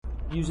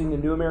using the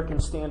New American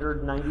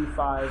Standard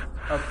 95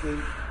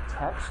 update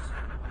text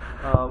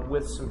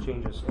with some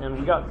changes. And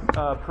we got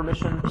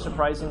permission,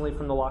 surprisingly,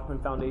 from the Lockman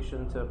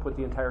Foundation to put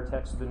the entire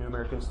text of the New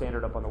American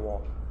Standard up on the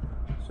wall.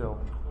 So,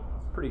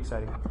 pretty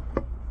exciting.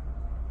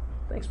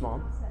 Thanks,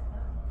 Mom.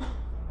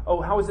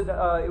 Oh, how was it?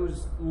 It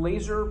was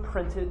laser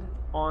printed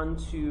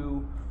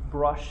onto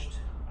brushed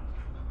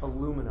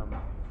aluminum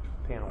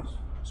panels.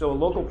 So a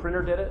local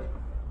printer did it,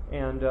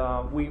 and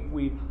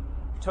we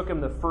took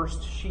him the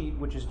first sheet,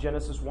 which is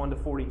Genesis 1 to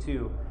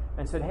 42,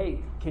 and said,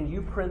 hey, can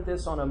you print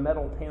this on a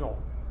metal panel?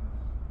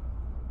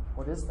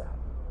 What is that?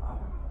 Oh,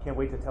 can't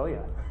wait to tell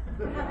you.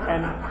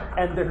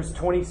 And there's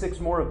 26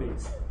 more of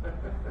these.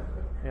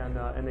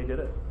 And they did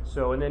it.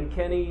 So, and then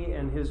Kenny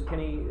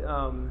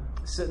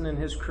Sitton and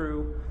his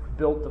crew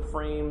built the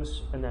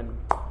frames and then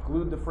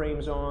glued the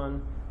frames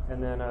on,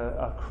 and then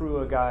a crew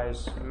of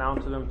guys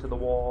mounted them to the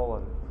wall,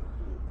 and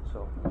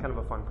so kind of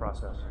a fun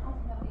process.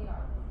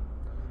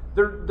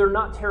 They're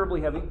not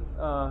terribly heavy.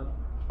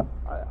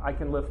 I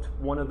can lift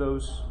one of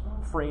those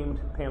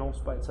framed panels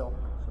by itself.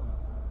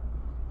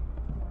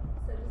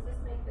 So does this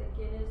make the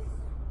Guinness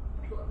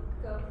Book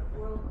of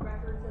World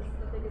Records as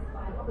the biggest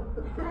Bible?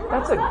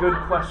 That's a good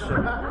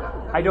question.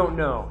 I don't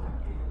know.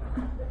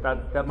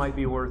 That might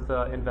be worth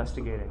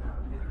investigating.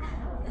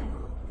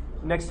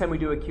 Next time we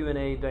do a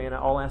Q&A, Diana,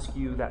 I'll ask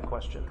you that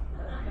question.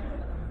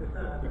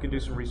 You can do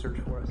some research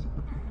for us.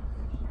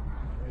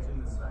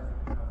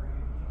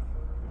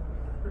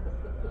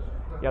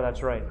 Yeah,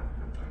 that's right.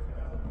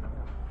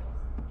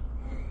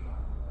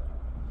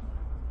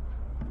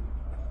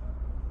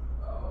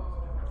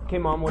 Okay,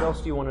 Mom, what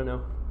else do you want to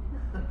know?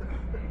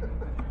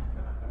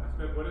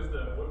 What are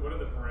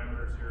the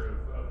parameters here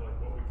of like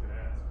what we can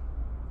ask?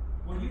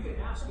 Well, you can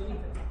ask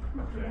anything.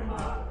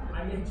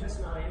 I may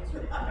just not answer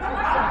it.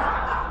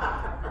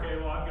 Okay,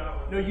 well, I've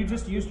got one. No, you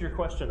just used your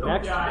question.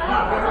 Next.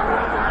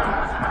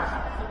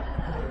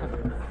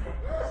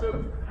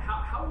 So,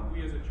 how would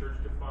we as a church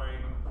define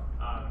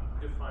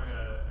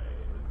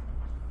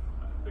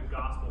the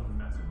gospel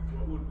message?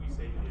 What would we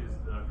say is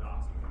the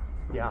gospel?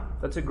 Yeah,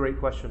 that's a great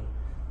question.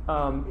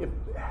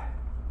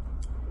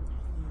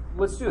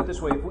 Let's do it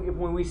this way.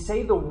 When we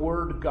say the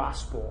word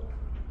gospel,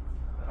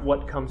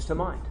 what comes to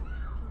mind?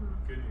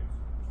 Good news.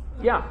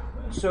 Yeah.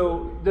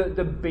 So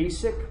the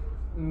basic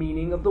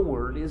meaning of the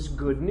word is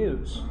good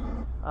news.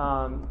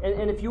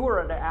 And if you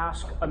were to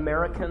ask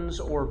Americans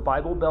or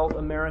Bible Belt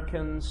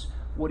Americans,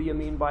 what do you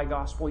mean by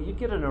gospel? You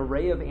get an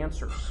array of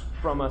answers,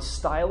 from a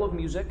style of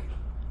music,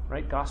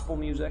 right, gospel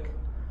music,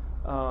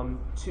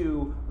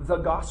 to the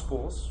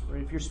Gospels.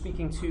 Right? If you're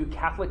speaking to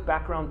Catholic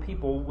background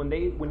people,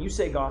 when you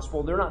say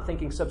gospel, they're not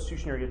thinking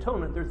substitutionary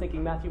atonement. They're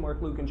thinking Matthew,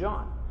 Mark, Luke, and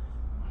John.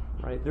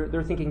 Right?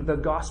 They're thinking the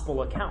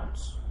gospel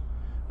accounts.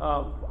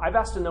 I've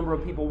asked a number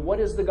of people, what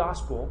is the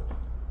gospel?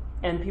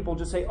 And people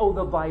just say, oh,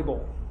 the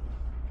Bible.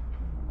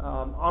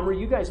 Omri,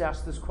 you guys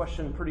ask this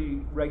question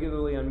pretty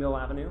regularly on Mill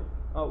Avenue.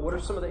 What are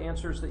some of the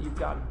answers that you've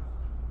gotten?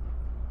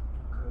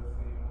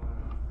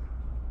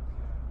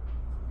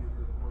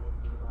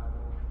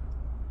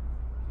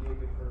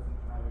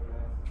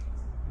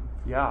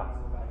 Yeah.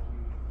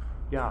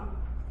 Yeah.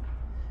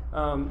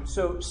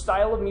 So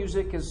style of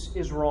music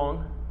is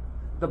wrong.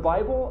 The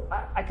Bible,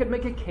 I could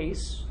make a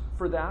case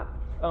for that.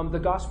 The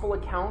gospel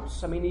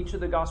accounts, I mean,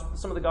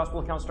 some of the gospel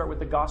accounts start with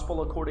the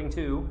gospel according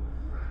to.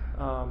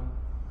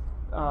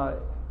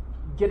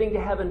 Getting to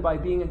heaven by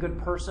being a good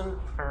person,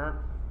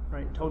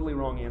 right? Totally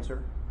wrong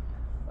answer.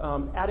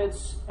 At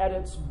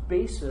its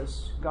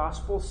basis,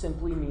 gospel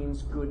simply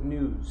means good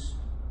news.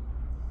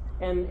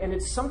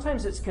 And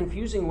sometimes it's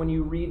confusing when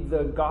you read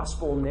the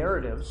gospel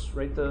narratives,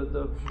 right?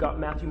 The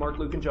Matthew, Mark,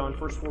 Luke, and John,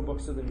 first 4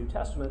 books of the New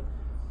Testament.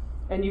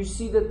 And you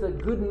see that the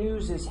good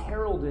news is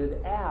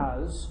heralded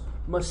as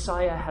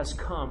Messiah has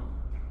come,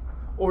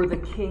 or the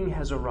King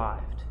has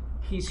arrived.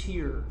 He's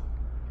here.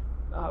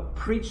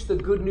 Preach the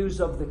good news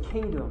of the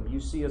kingdom,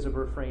 you see as a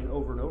refrain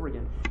over and over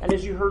again. And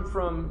as you heard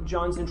from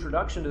John's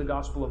introduction to the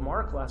Gospel of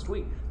Mark last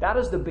week, that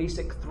is the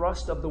basic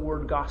thrust of the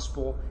word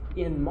gospel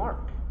in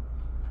Mark.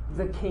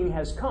 The King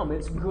has come.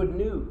 It's good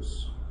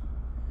news.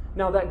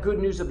 Now, that good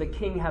news of the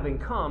King having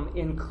come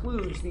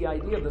includes the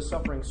idea of the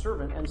suffering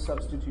servant and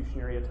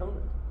substitutionary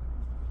atonement.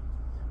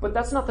 But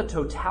that's not the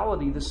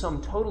totality, the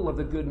sum total of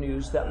the good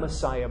news that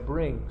Messiah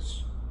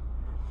brings.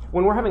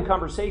 When we're having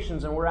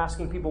conversations and we're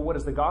asking people what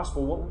is the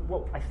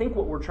gospel, I think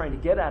what we're trying to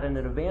get at in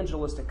an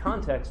evangelistic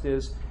context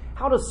is,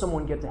 how does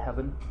someone get to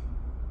heaven?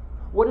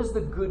 What is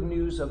the good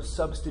news of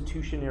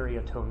substitutionary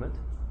atonement?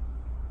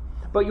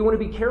 But you want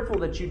to be careful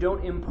that you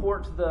don't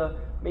import the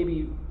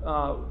maybe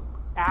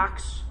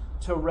Acts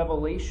to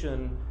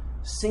Revelation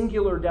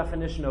singular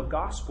definition of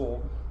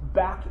gospel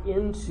back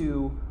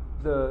into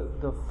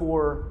the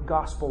 4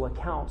 gospel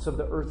accounts of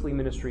the earthly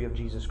ministry of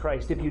Jesus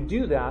Christ. If you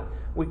do that,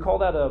 we call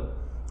that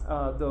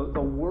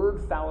the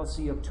word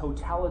fallacy of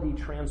totality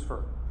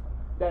transfer.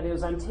 That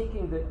is, I'm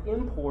taking the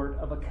import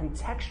of a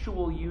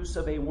contextual use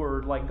of a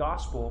word like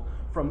gospel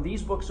from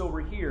these books over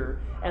here,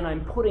 and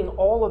I'm putting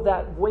all of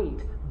that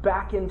weight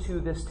back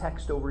into this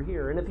text over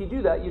here. And if you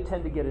do that, you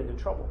tend to get into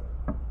trouble.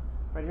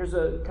 Right, here's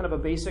a kind of a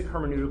basic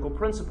hermeneutical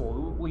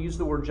principle. We'll use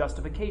the word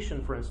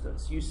justification, for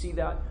instance. You see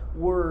that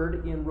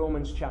word in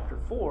Romans chapter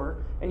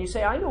 4, and you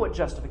say, I know what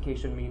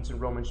justification means in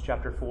Romans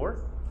chapter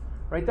 4.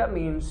 Right? That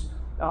means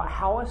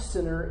how a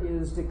sinner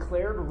is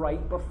declared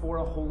right before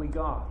a holy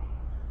God.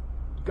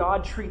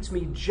 God treats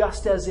me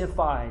just as if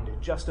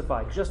I'd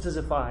justified, just as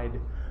if I'd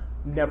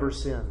never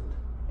sinned,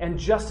 and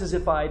just as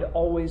if I'd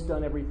always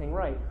done everything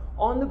right,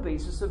 on the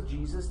basis of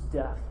Jesus'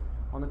 death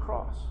on the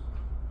cross.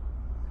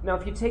 Now,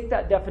 if you take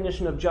that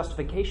definition of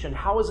justification,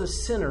 how is a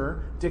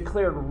sinner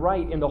declared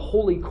right in the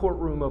holy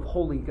courtroom of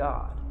holy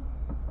God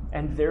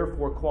and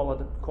therefore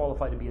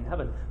qualified to be in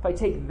heaven? If I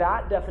take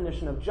that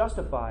definition of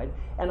justified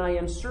and I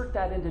insert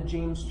that into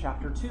James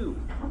chapter 2,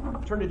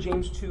 turn to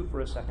James 2 for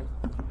a second.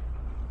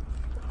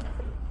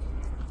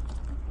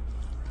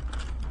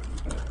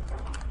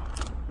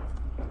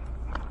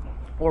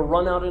 Or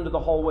run out into the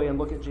hallway and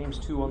look at James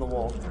 2 on the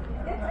wall.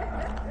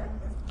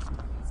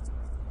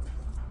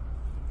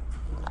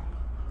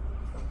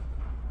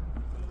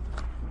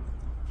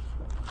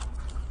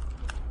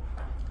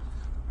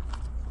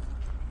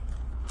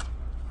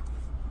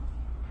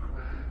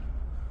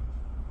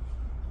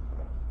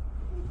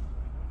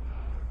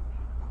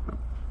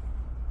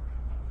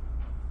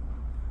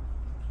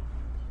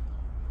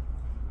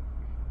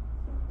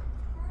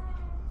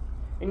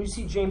 And you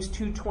see James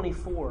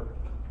 2:24.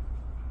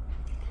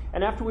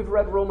 And after we've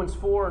read Romans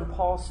 4 and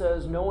Paul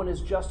says no one is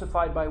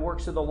justified by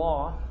works of the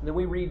law, then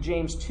we read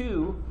James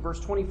 2, verse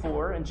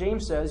 24, and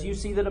James says, you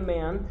see that a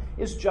man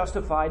is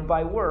justified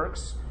by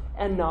works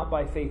and not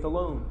by faith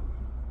alone.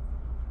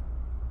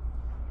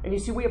 And you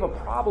see, we have a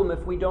problem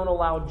if we don't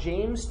allow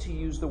James to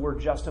use the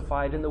word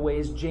justified in the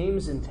ways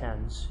James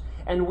intends,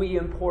 and we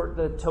import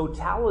the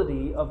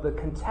totality of the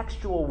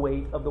contextual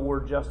weight of the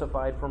word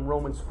justified from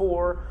Romans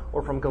 4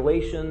 or from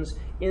Galatians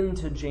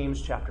into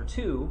James chapter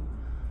 2,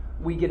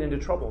 we get into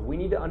trouble. We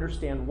need to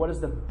understand what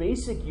is the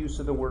basic use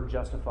of the word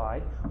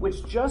justified,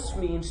 which just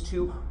means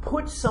to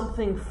put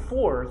something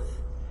forth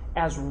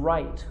as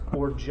right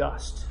or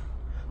just,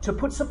 to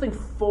put something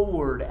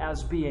forward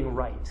as being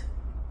right.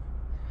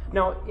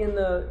 Now, in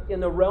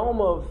the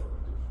realm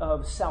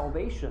of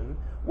salvation,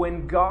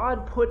 when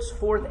God puts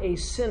forth a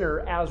sinner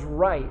as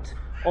right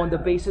on the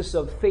basis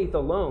of faith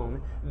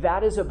alone,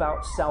 that is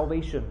about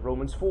salvation,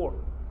 Romans 4.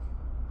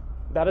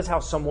 That is how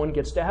someone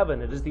gets to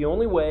heaven. It is the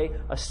only way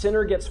a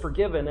sinner gets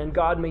forgiven and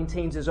God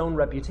maintains his own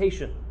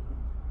reputation.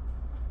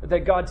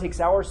 That God takes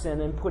our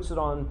sin and puts it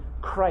on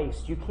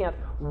Christ. You can't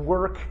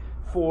work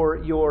for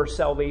your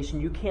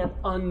salvation. You can't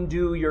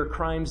undo your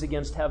crimes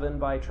against heaven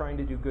by trying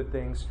to do good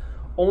things.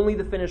 Only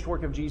the finished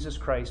work of Jesus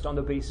Christ on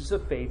the basis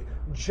of faith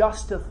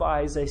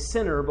justifies a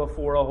sinner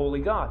before a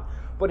holy God.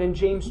 But in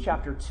James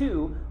chapter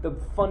 2, the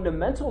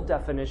fundamental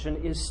definition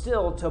is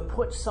still to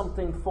put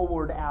something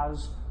forward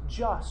as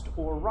just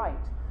or right.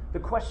 The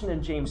question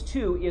in James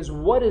 2 is,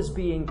 what is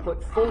being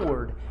put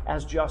forward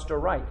as just or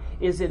right?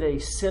 Is it a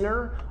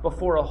sinner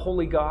before a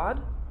holy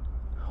God?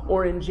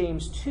 Or in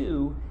James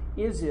 2,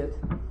 is it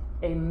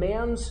a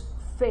man's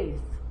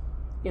faith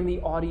in the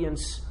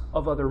audience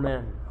of other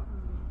men?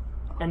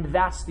 And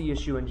that's the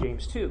issue in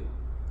James 2.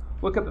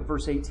 Look up at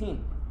verse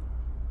 18.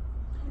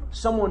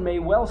 Someone may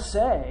well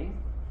say,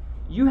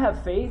 you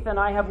have faith and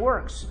I have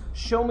works.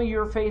 Show me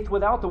your faith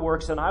without the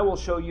works, and I will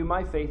show you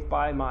my faith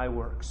by my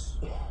works.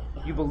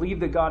 You believe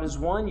that God is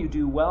one, you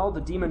do well.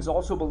 The demons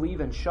also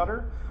believe and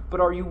shudder. But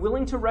are you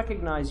willing to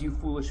recognize, you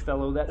foolish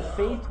fellow, that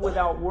faith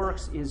without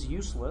works is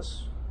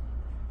useless?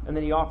 And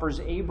then he offers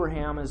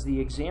Abraham as the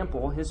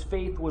example. His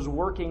faith was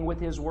working with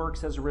his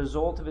works. As a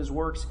result of his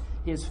works,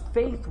 his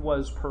faith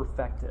was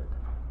perfected.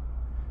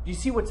 Do you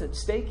see what's at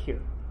stake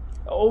here?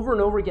 Over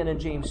and over again in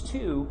James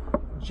 2,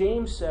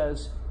 James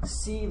says,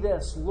 see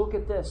this, look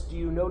at this, do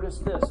you notice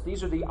this?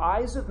 These are the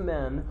eyes of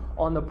men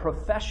on the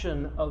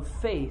profession of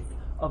faith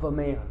of a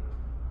man.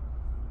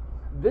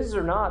 These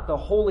are not the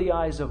holy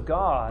eyes of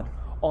God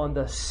on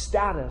the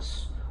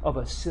status of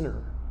a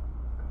sinner.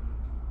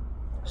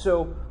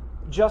 So,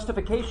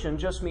 justification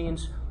just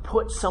means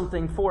put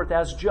something forth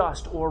as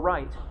just or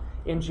right.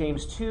 In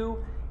James 2,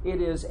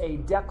 it is a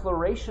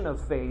declaration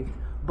of faith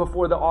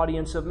before the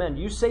audience of men.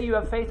 You say you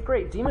have faith?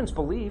 Great. Demons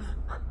believe.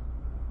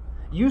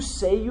 You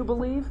say you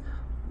believe?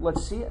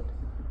 Let's see it.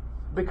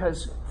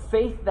 Because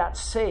faith that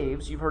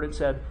saves, you've heard it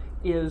said,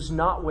 is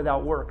not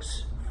without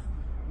works.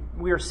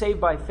 We are saved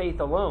by faith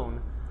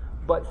alone,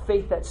 but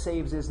faith that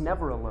saves is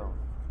never alone.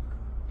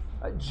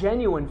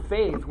 Genuine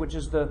faith, which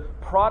is the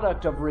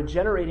product of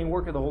regenerating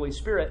work of the Holy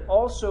Spirit,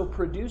 also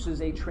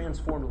produces a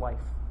transformed life.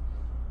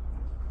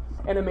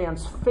 And a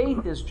man's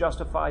faith is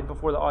justified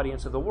before the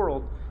audience of the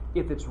world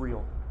if it's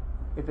real,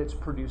 if it's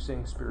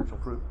producing spiritual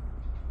fruit.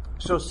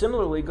 So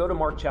similarly, go to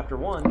Mark chapter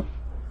 1,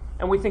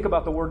 and we think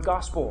about the word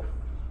gospel.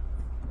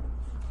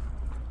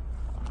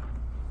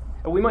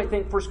 And we might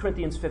think 1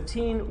 Corinthians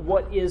 15,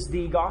 what is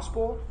the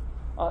gospel?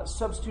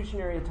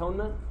 Substitutionary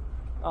atonement.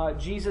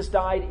 Jesus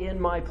died in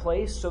my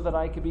place so that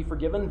I could be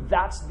forgiven.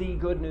 That's the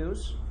good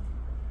news.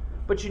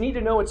 But you need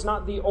to know it's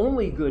not the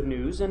only good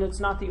news, and it's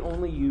not the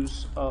only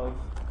use of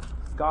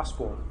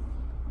gospel.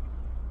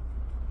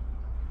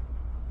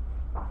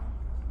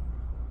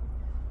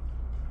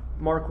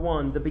 Mark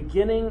 1, the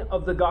beginning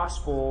of the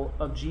gospel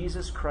of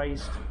Jesus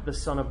Christ, the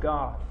Son of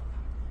God.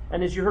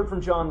 And as you heard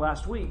from John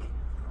last week,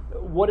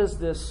 what does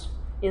this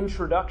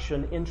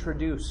introduction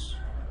introduce?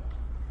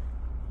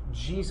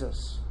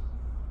 Jesus,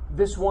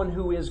 this one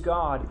who is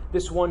God,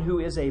 this one who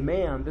is a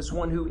man, this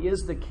one who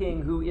is the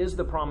King, who is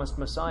the promised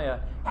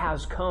Messiah,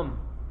 has come.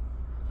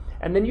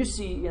 And then you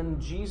see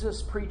in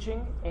Jesus'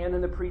 preaching and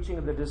in the preaching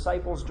of the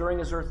disciples during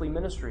his earthly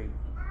ministry,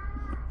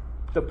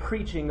 the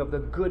preaching of the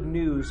good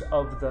news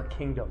of the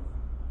kingdom.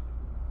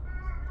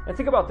 And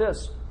think about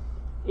this.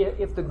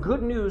 If the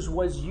good news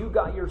was you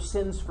got your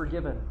sins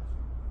forgiven,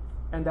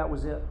 and that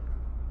was it,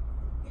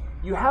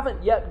 you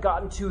haven't yet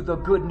gotten to the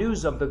good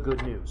news of the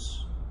good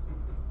news.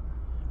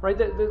 Right?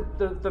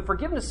 The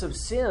forgiveness of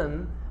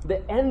sin,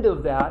 the end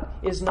of that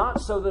is not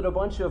so that a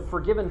bunch of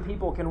forgiven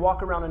people can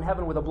walk around in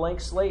heaven with a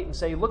blank slate and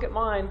say, look at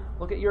mine,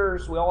 look at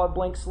yours, we all have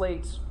blank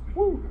slates.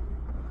 Woo!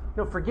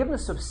 No,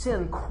 forgiveness of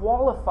sin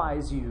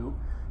qualifies you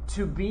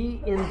to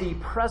be in the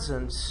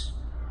presence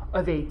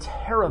of a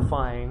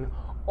terrifying,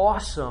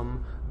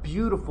 awesome,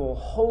 beautiful,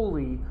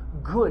 holy,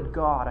 good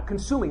God, a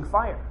consuming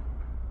fire,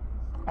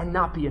 and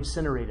not be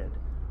incinerated,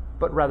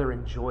 but rather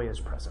enjoy his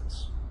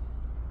presence.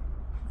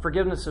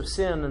 Forgiveness of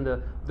sin and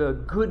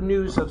the good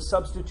news of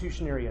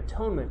substitutionary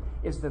atonement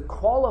is the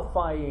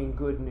qualifying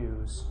good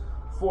news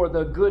for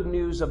the good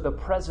news of the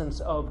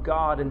presence of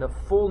God in the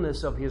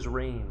fullness of his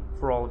reign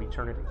for all of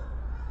eternity.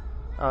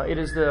 It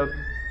is the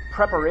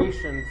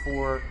preparation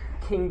for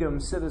kingdom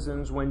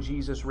citizens when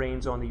Jesus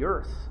reigns on the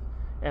earth,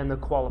 and the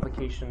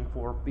qualification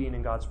for being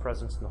in God's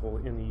presence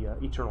in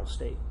the eternal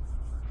state.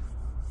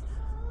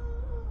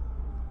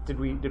 Did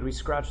we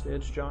scratch the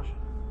itch, Josh?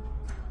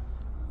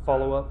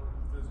 Follow up?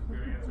 That's a good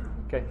answer.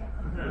 Okay.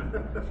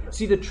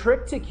 See, the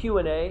trick to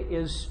Q&A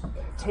is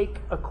take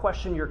a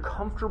question you're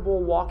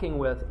comfortable walking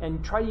with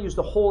and try to use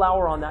the whole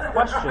hour on that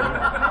question.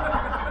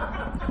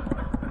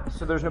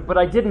 So there's no, but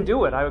I didn't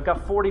do it. I've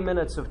got 40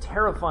 minutes of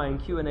terrifying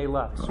Q&A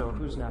left. So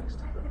who's next?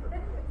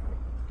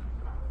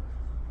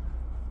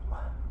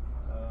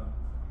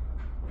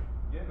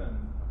 Given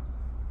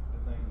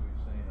the things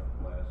we've seen over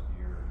the last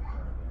year in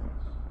current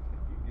events,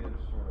 could you give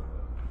sort of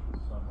a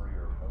summary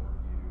or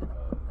overview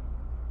of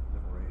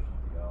liberation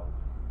theology?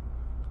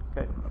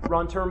 Okay.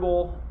 Ron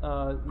Turnbull,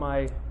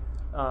 my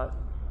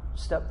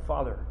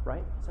stepfather,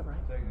 right? Is that right?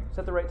 Is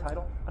that the right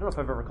title? I don't know if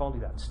I've ever called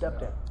you that.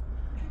 Stepdad.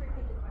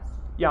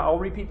 Yeah, I'll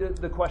repeat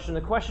the question.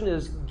 The question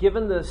is,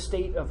 given the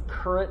state of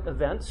current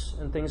events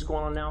and things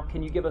going on now,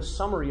 can you give a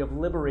summary of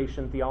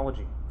liberation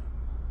theology?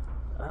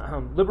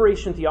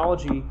 Liberation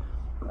theology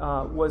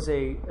was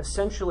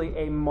essentially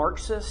a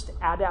Marxist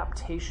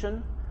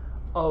adaptation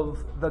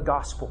of the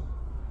gospel,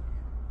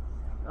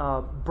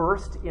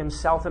 birthed in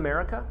South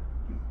America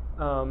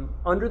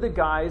under the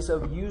guise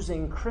of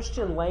using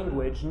Christian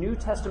language, New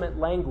Testament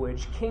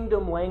language,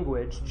 kingdom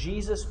language,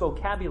 Jesus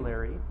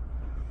vocabulary,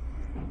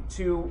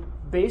 to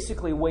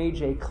basically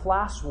wage a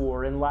class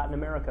war in Latin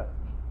America,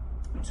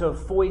 to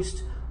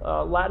foist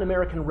Latin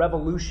American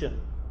revolution,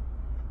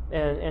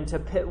 and to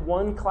pit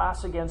one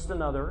class against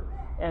another,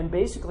 and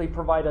basically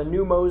provide a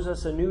new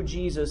Moses, a new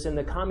Jesus in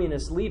the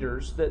communist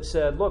leaders that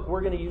said, look,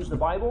 we're going to use the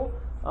Bible.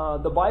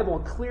 The Bible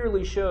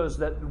clearly shows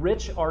that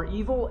rich are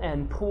evil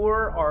and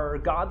poor are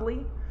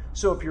godly.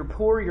 So if you're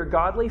poor, you're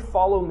godly.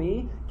 Follow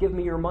me. Give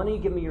me your money.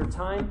 Give me your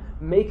time.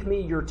 Make me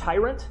your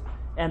tyrant.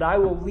 And I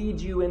will lead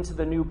you into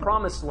the new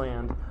promised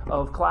land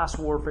of class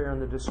warfare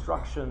and the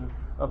destruction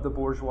of the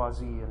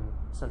bourgeoisie in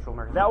Central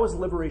America. That was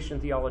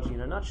liberation theology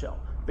in a nutshell.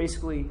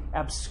 Basically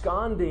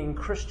absconding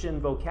Christian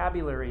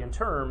vocabulary and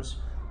terms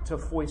to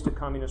foist a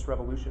communist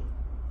revolution.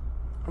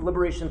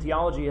 Liberation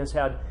theology has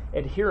had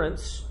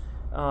adherents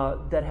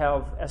that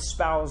have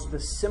espoused the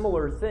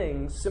similar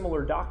things,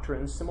 similar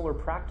doctrines, similar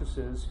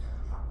practices,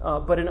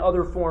 but in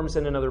other forms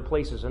and in other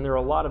places. And there are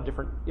a lot of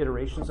different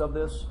iterations of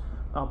this.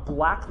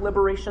 Black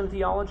liberation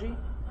theology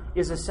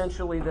is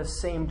essentially the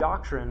same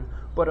doctrine,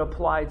 but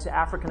applied to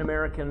African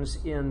Americans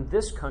in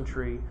this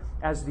country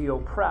as the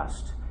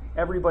oppressed,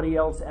 everybody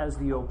else as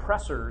the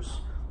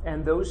oppressors,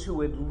 and those who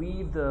would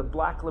lead the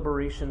black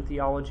liberation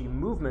theology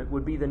movement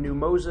would be the new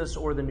Moses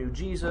or the new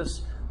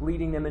Jesus,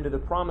 leading them into the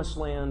promised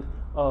land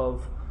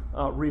of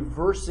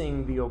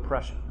reversing the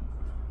oppression.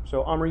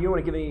 So, Amr, you want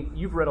to give any,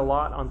 you've read a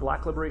lot on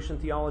black liberation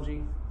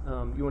theology.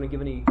 You want to give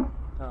any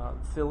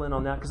fill in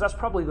on that? Because that's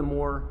probably the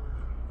more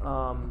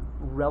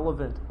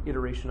relevant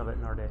iteration of it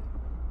in our day.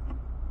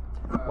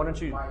 Why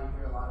don't you,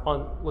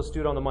 let's do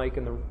it on the mic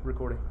and the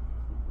recording.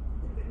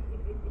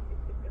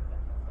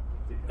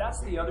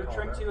 That's the other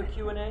trick to a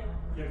Q&A.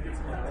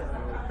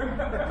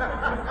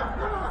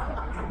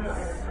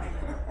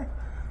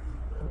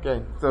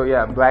 Okay, so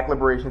yeah, black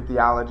liberation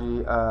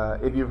theology.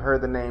 If you've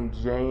heard the name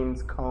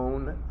James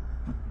Cone,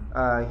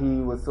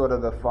 he was sort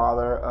of the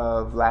father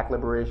of black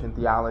liberation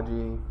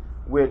theology,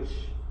 which,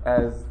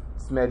 as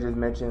Smedges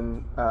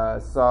mentioned,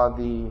 saw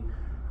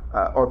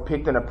or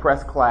picked an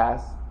oppressed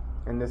class,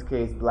 in this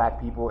case black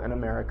people in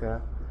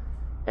America,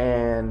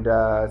 and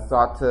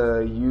sought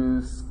to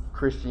use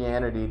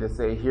Christianity to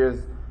say,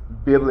 here's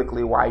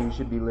biblically why you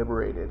should be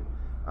liberated.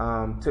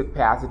 took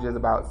passages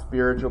about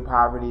spiritual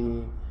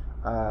poverty,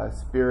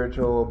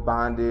 spiritual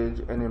bondage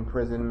and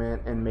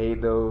imprisonment, and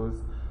made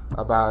those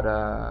about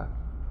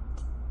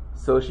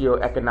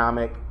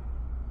socioeconomic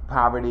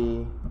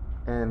poverty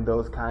and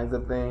those kinds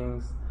of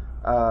things.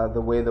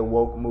 The way the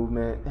woke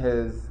movement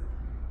has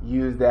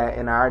used that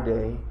in our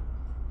day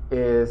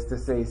is to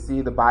say,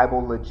 see, the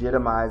Bible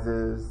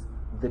legitimizes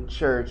the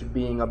church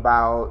being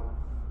about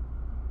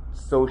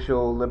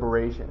social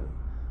liberation.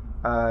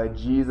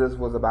 Jesus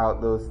was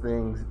about those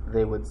things,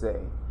 they would say.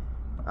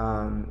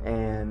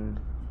 And,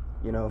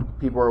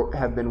 people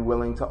have been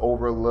willing to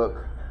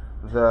overlook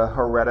the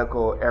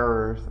heretical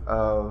errors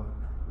of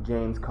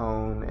James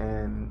Cone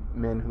and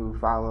men who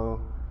follow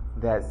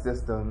that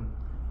system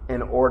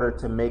in order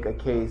to make a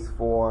case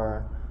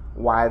for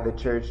why the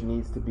church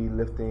needs to be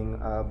lifting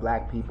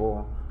black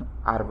people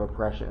out of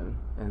oppression.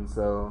 And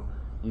so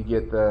you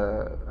get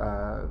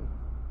the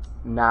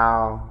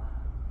now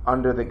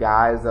under the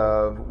guise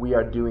of we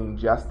are doing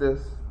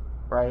justice,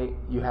 right?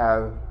 You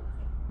have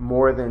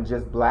more than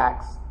just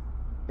blacks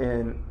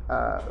in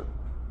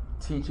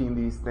teaching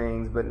these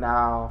things, but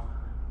now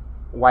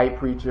white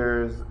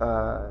preachers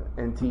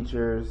and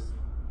teachers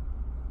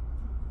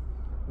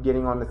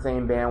getting on the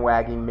same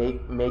bandwagon,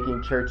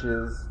 making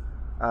churches,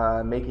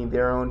 making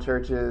their own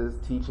churches,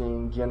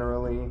 teaching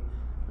generally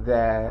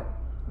that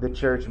the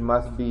church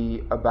must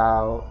be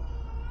about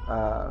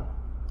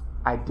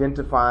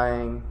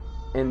identifying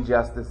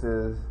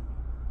injustices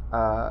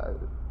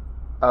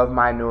of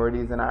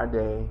minorities in our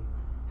day,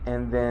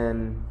 and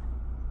then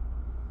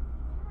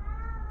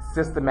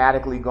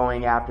systematically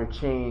going after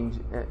change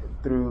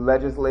through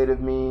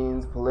legislative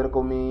means,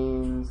 political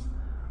means,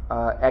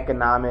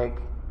 economic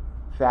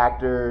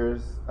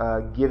factors,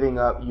 giving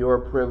up your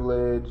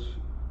privilege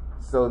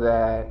so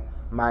that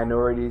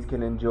minorities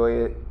can enjoy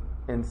it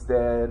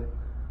instead.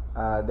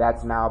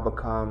 That's now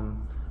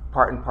become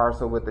part and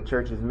parcel with the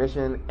church's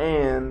mission,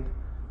 and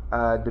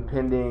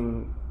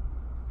depending,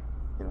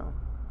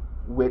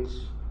 which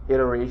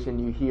iteration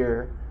you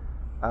hear,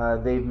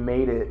 they've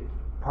made it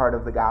part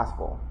of the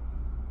gospel.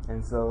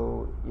 And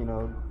so,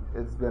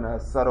 it's been a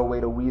subtle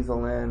way to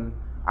weasel in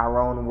our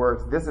own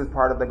works. This is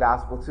part of the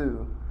gospel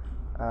too,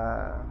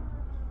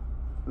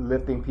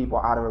 lifting people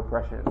out of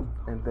oppression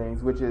and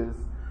things, which is,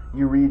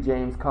 you read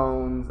James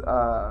Cone's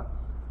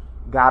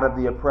God of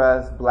the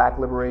Oppressed, Black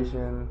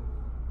Liberation,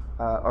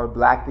 or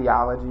Black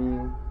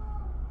Theology,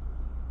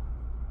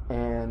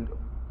 and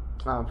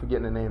I'm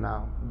forgetting the name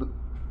now.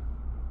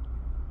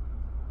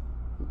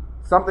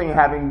 Something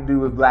having to do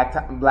with black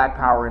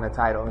power in a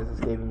title is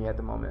escaping me at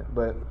the moment,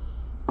 but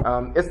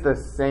it's the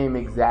same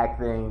exact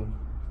thing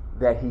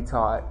that he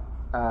taught,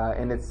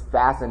 and it's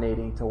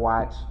fascinating to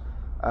watch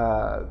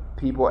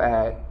people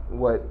at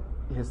what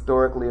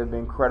historically have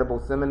been credible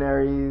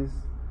seminaries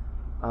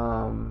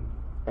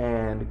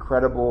and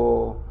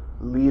credible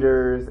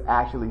leaders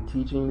actually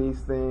teaching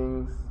these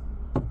things.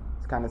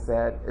 It's kind of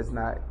sad. There's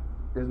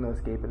no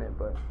escaping it,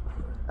 but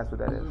that's what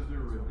that is. Was there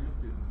a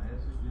redemptive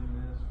message in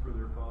this for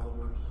their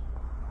followers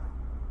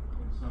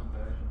in some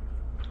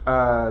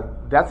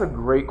fashion? That's a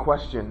great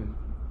question.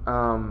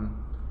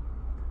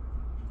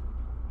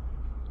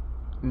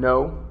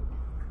 No,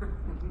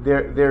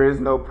 there is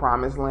no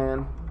promised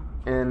land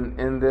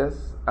in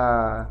this.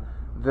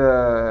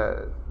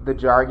 The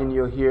jargon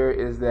you'll hear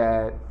is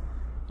that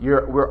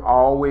we're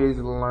always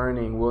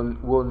learning.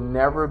 We'll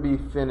never be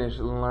finished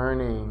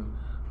learning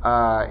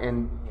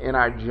in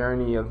our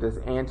journey of this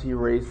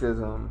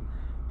anti-racism.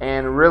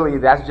 And really,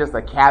 that's just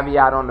a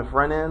caveat on the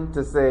front end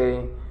to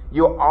say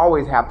you'll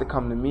always have to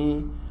come to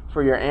me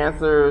for your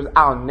answers.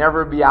 I'll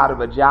never be out of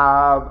a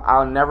job.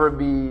 I'll never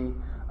be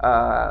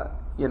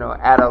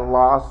at a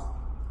loss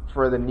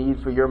for the need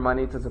for your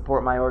money to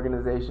support my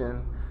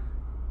organization.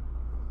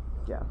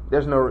 Yeah, there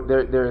is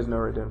no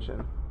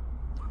redemption.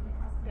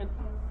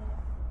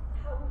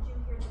 How would you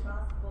hear the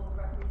gospel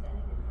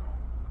represented in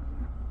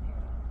that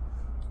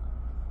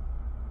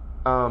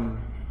paradigm?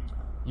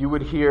 You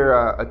would hear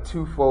a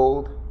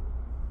twofold,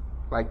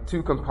 like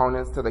two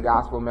components to the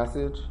gospel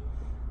message.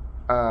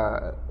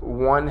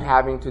 One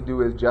having to do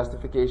with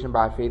justification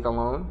by faith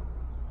alone,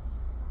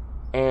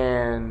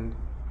 and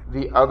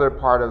the other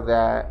part of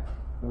that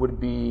would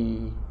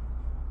be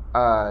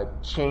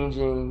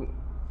changing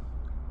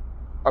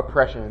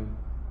oppression.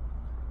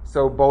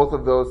 So both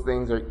of those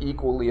things are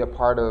equally a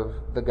part of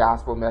the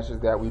gospel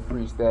message that we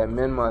preach, that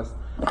men must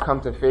come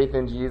to faith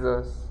in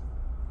Jesus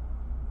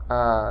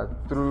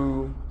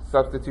through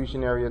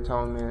substitutionary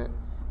atonement.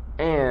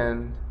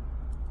 And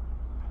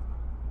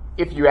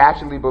if you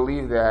actually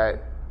believe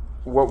that,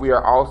 what we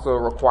are also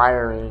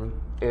requiring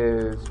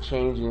is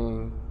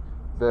changing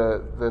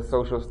the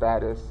social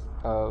status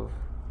of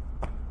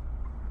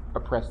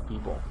oppressed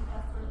people.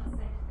 That's where the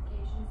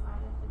sanctification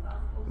side of the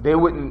gospel. They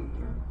wouldn't.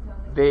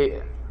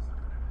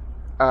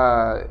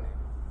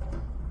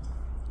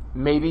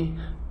 Maybe,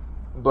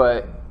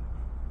 but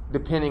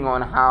depending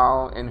on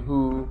how and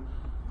who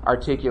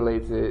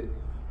articulates it,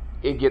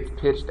 it gets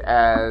pitched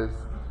as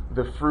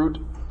the fruit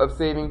of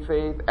saving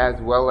faith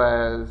as well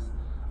as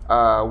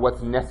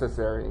what's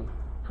necessary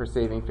for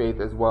saving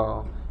faith as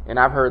well. And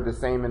I've heard the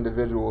same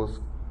individuals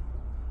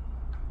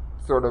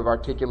sort of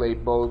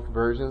articulate both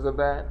versions of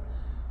that.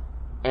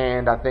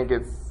 And I think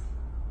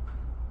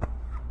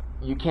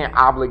you can't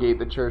obligate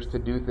the church to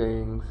do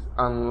things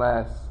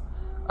unless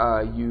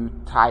you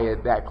tie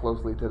it that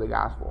closely to the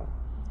gospel.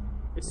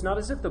 It's not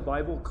as if the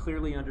Bible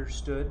clearly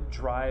understood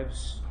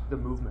drives the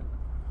movement.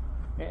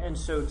 And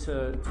so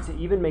to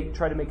even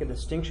try to make a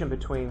distinction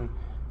between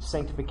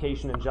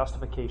sanctification and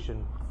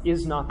justification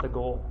is not the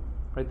goal.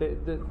 Right?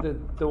 The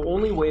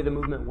only way the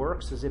movement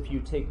works is if you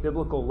take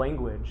biblical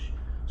language,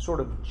 sort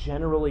of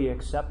generally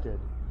accepted,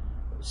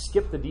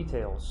 skip the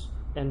details,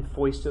 and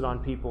foist it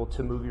on people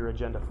to move your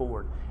agenda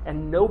forward.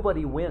 And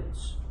nobody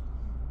wins.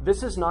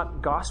 This is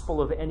not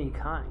gospel of any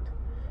kind.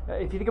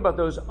 If you think about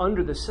those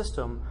under the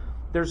system,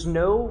 there's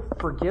no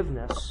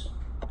forgiveness.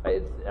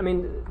 I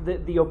mean,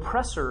 the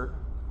oppressor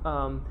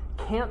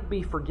can't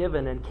be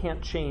forgiven and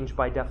can't change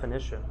by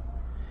definition.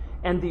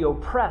 And the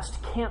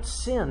oppressed can't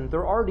sin.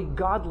 They're already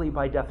godly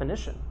by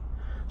definition.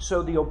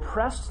 So the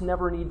oppressed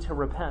never need to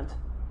repent.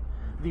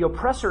 The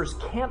oppressors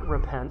can't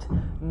repent.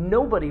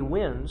 Nobody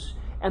wins.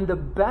 And the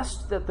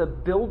best that the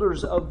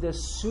builders of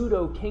this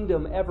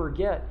pseudo-kingdom ever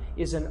get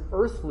is an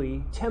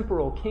earthly,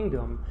 temporal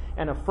kingdom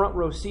and a front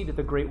row seat at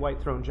the great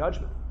white throne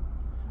judgment.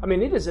 I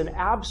mean, it is an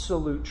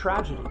absolute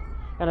tragedy.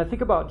 And I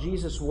think about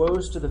Jesus'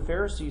 woes to the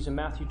Pharisees in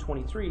Matthew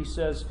 23. He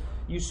says,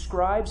 "You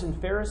scribes and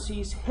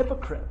Pharisees,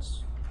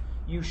 hypocrites,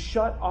 you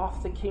shut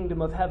off the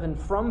kingdom of heaven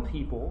from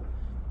people,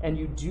 and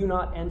you do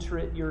not enter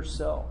it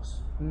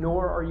yourselves,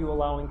 nor are you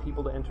allowing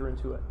people to enter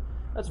into it."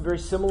 That's a very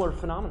similar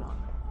phenomenon.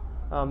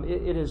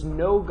 It is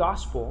no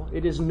gospel.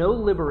 It is no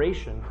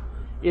liberation.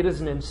 It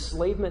is an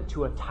enslavement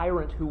to a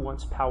tyrant who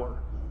wants power.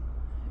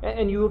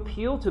 And you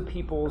appeal to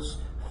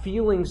people's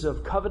feelings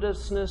of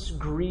covetousness,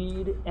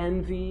 greed,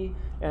 envy,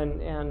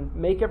 and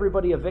make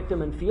everybody a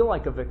victim and feel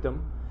like a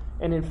victim.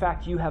 And in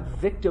fact, you have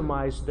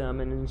victimized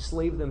them and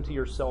enslaved them to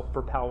yourself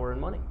for power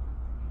and money.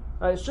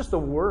 It's just the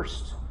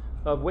worst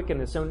of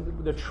wickedness.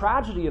 And the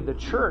tragedy of the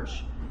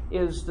church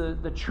is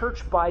the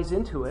church buys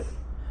into it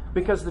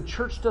because the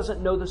church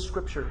doesn't know the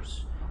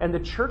scriptures. And the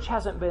church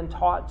hasn't been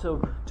taught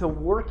to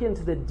work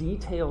into the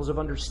details of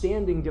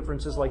understanding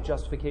differences like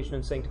justification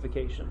and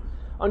sanctification,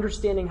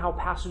 understanding how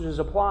passages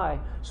apply.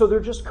 So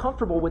they're just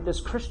comfortable with this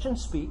Christian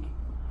speak,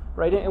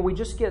 right? And we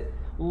just get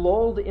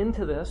lulled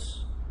into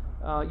this.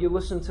 You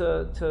listen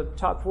to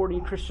Top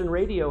 40 Christian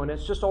radio, and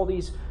it's just all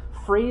these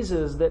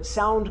phrases that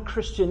sound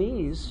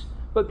Christianese,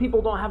 but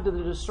people don't have the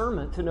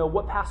discernment to know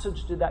what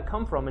passage did that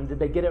come from and did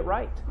they get it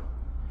right.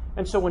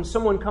 And so when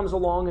someone comes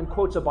along and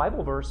quotes a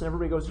Bible verse and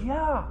everybody goes,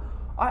 "Yeah,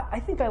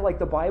 I think I like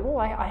the Bible.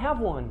 I have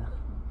one."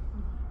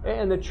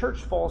 And the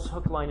church falls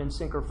hook, line, and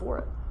sinker for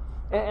it.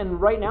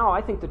 And right now,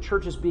 I think the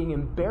church is being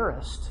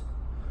embarrassed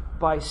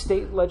by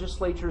state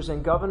legislatures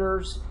and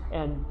governors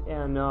and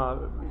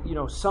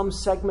some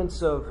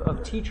segments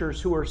of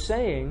teachers who are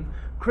saying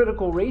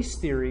critical race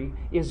theory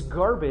is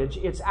garbage.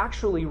 It's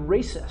actually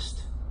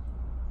racist.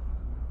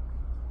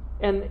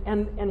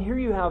 And here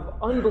you have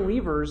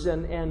unbelievers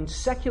and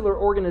secular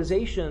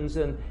organizations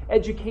and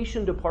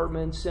education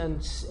departments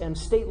and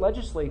state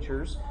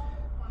legislatures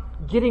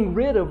getting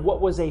rid of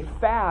what was a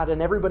fad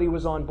and everybody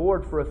was on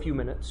board for a few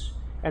minutes.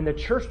 And the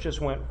church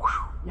just went,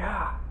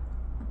 yeah.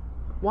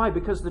 Why?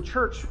 Because the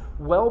church,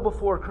 well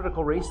before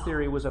critical race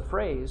theory was a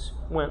phrase,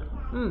 went,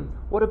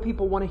 what do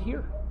people want to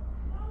hear?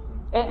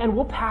 And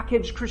we'll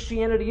package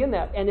Christianity in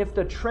that. And if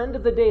the trend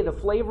of the day, the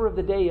flavor of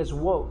the day is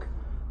woke,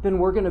 then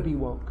we're going to be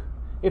woke.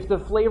 If the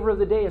flavor of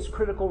the day is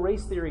critical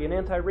race theory and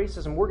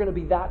anti-racism, we're going to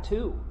be that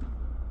too.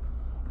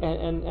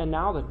 And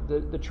now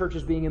the church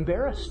is being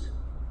embarrassed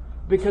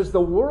because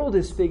the world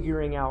is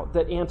figuring out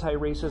that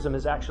anti-racism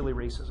is actually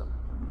racism.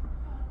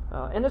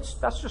 And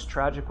that's just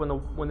tragic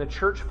when the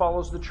church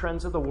follows the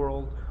trends of the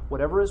world,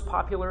 whatever is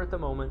popular at the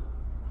moment.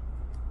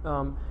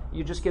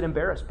 You just get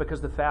embarrassed because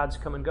the fads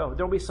come and go.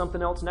 There'll be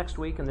something else next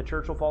week, and the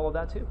church will follow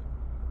that too.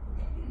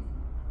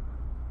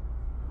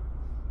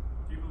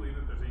 Do you believe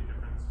that there's a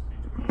difference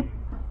between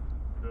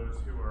those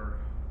who are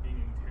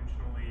being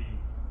intentionally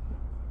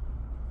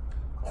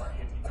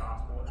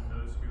anti-gospel and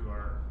those who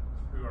are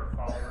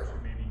followers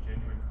who may be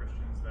genuine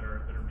Christians that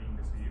are being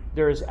deceived?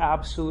 There is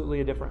absolutely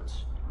a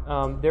difference.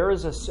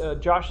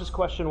 Josh's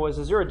question was,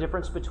 is there a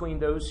difference between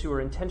those who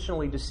are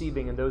intentionally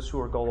deceiving and those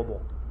who are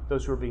gullible,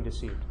 those who are being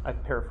deceived? I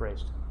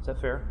paraphrased. Is that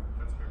fair?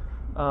 That's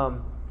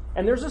fair.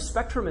 And there's a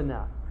spectrum in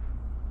that,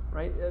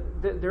 right?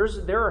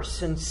 There are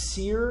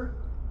sincere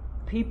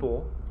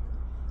people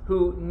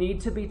who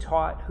need to be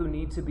taught, who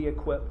need to be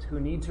equipped, who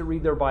need to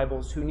read their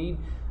Bibles, who need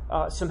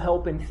some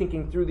help in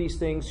thinking through these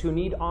things, who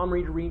need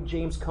Omri to read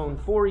James Cone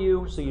for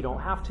you so you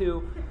don't have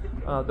to,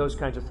 those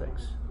kinds of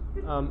things.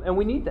 And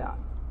we need that.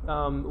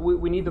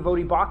 We need the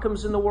Vodi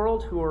Bakkums in the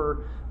world who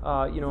are,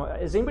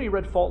 has anybody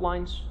read Fault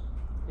Lines?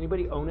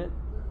 Anybody own it?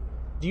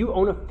 Do you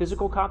own a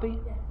physical copy?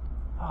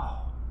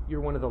 Oh,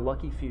 you're one of the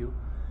lucky few.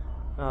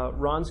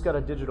 Ron's got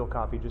a digital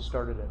copy, just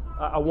started it.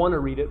 I want to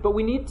read it, but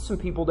we need some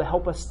people to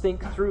help us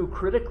think through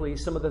critically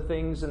some of the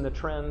things and the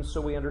trends so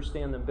we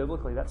understand them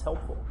biblically. That's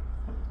helpful.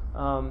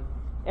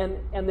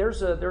 And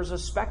there's a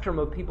spectrum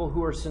of people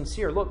who are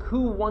sincere. Look,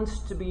 who wants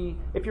to be,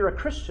 if you're a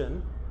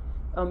Christian,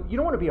 you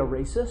don't want to be a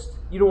racist.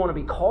 You don't want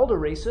to be called a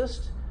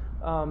racist.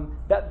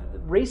 That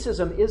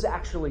racism is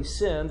actually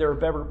sin. There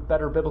are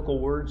better biblical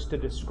words to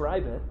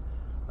describe it.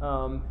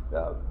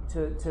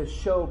 To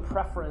show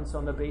preference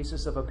on the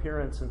basis of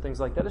appearance and things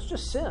like that. It's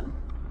just sin.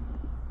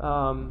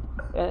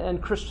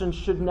 And Christians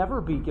should never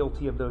be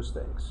guilty of those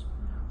things.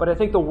 But I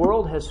think the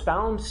world has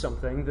found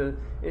something,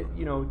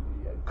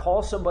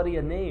 call somebody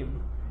a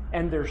name,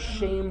 and they're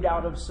shamed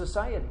out of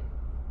society.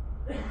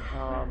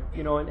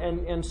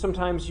 And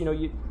sometimes,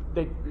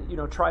 they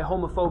try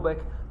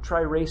homophobic,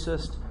 try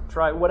racist,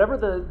 try whatever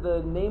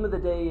the name of the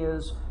day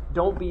is,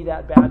 don't be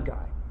that bad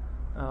guy.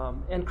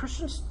 And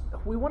Christians,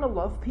 we want to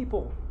love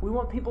people. We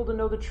want people to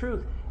know the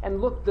truth.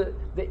 And look, the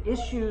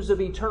issues of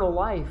eternal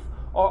life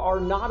are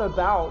not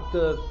about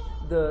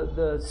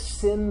the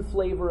sin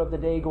flavor of the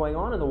day going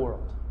on in the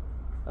world.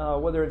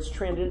 Whether it's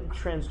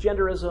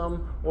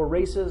transgenderism or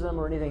racism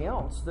or anything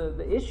else.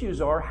 The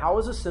issues are, how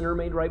is a sinner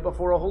made right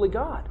before a holy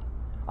God?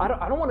 I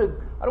don't want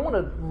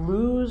to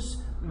lose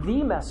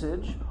the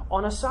message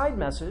on a side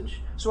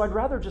message, so I'd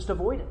rather just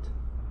avoid it.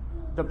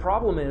 The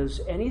problem is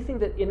anything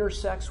that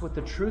intersects with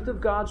the truth of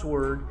God's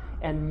word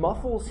and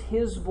muffles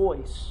his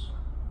voice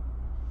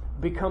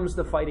becomes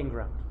the fighting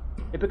ground.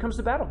 It becomes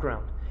the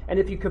battleground. And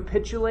if you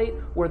capitulate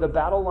where the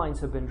battle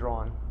lines have been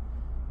drawn,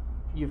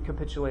 you've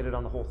capitulated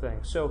on the whole thing.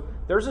 So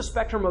there's a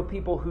spectrum of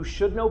people who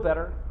should know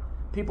better,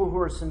 people who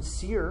are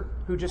sincere,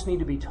 who just need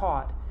to be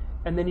taught,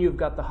 and then you've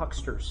got the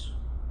hucksters.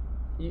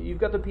 You've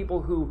got the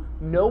people who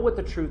know what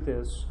the truth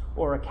is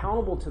or are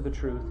accountable to the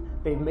truth.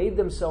 They've made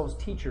themselves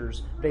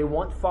teachers. They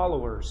want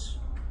followers.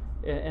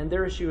 And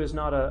their issue is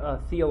not a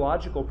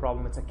theological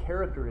problem. It's a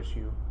character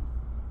issue,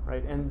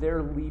 right? And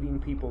they're leading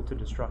people to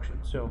destruction.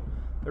 So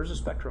there's a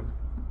spectrum.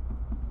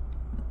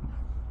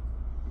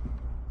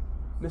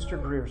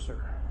 Mr. Greer,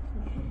 sir.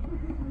 So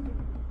in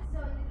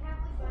the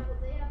Catholic Bible,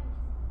 they have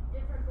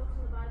different books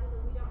in the Bible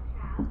that we don't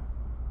have.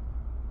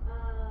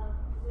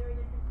 Is there a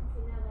difference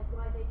between that, like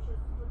why they chose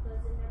to put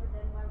those in there, but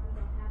then why we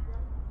don't have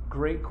them?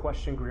 Great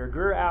question, Greer.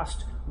 Greer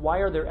asked, why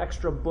are there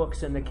extra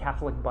books in the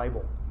Catholic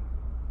Bible?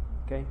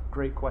 Okay,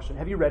 great question.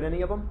 Have you read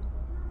any of them?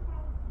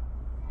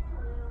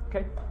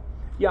 Okay.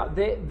 Yeah,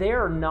 they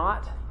are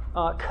not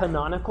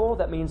canonical.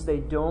 That means they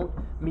don't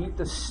meet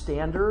the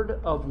standard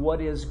of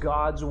what is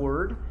God's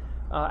word.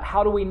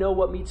 How do we know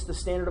what meets the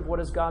standard of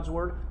what is God's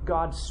word?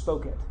 God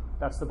spoke it.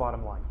 That's the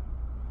bottom line.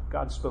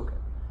 God spoke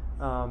it.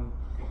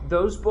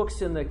 Those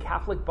books in the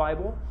Catholic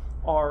Bible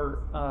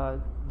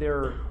are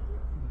they're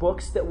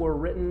books that were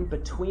written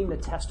between the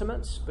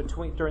Testaments,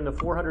 during the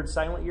 400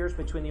 silent years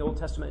between the Old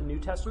Testament and New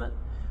Testament.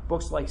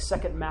 Books like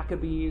 2nd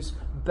Maccabees,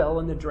 Bel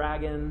and the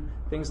Dragon,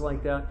 things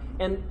like that.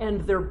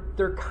 And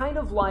they're kind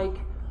of like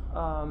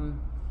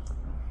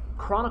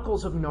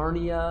Chronicles of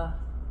Narnia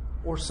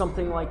or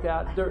something like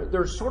that.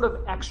 They're sort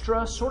of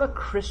extra, sort of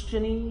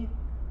Christian-y,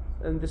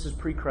 and this is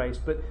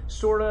pre-Christ, but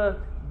sort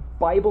of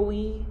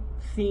Bible-y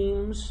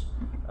themes.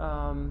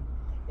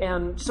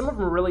 And some of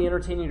them are really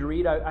entertaining to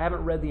read. I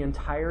haven't read the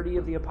entirety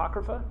of the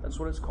Apocrypha. That's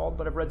what it's called,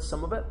 but I've read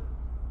some of it.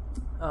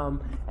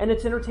 And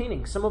it's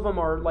entertaining. Some of them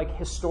are like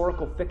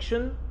historical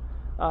fiction.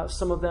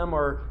 Some of them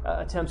are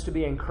attempts to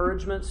be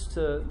encouragements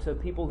to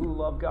people who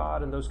love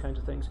God and those kinds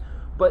of things.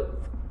 But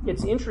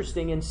it's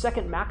interesting, in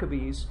 2nd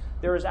Maccabees,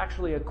 there is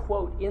actually a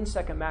quote in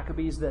 2nd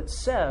Maccabees that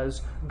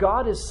says,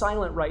 God is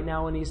silent right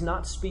now and he's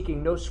not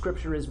speaking. No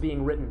scripture is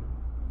being written.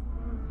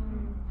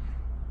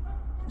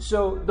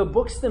 So the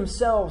books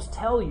themselves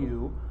tell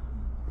you,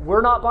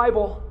 we're not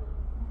Bible.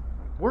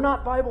 We're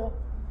not Bible.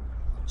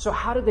 So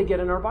how did they get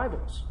in our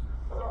Bibles?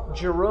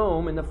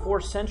 Jerome in the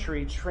 4th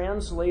century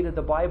translated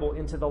the Bible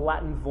into the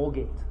Latin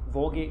Vulgate.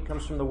 Vulgate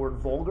comes from the word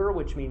vulgar,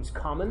 which means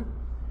common.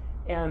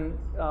 And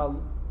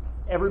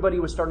everybody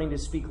was starting to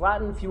speak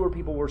Latin. Fewer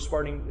people were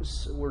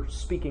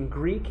speaking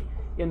Greek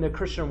in the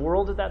Christian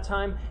world at that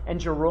time. And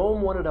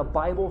Jerome wanted a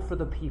Bible for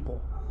the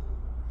people.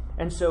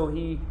 And so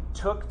he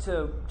took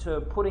to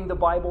putting the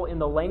Bible in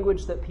the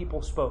language that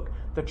people spoke.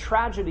 The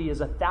tragedy is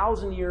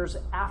 1,000 years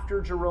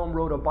after Jerome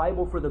wrote a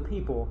Bible for the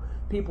people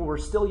were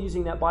still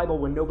using that Bible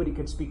when nobody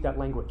could speak that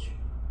language.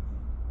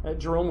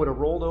 Jerome would have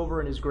rolled over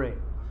in his grave.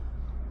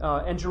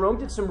 And Jerome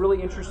did some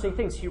really interesting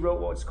things. He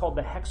wrote what's called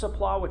the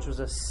Hexapla, which was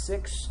a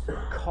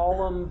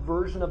 6-column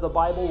version of the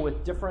Bible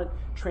with different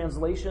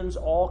translations,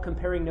 all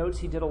comparing notes.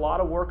 He did a lot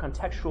of work on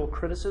textual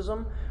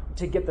criticism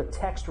to get the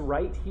text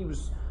right. He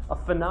was a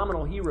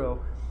phenomenal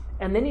hero.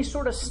 And then he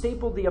sort of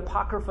stapled the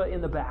Apocrypha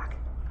in the back.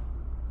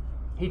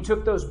 He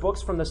took those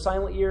books from the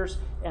silent years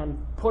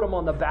and put them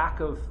on the back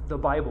of the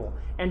Bible.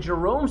 And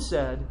Jerome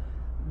said,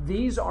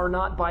 these are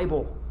not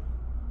Bible,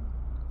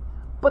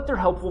 but they're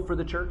helpful for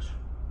the church.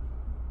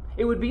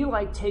 It would be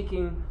like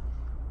taking,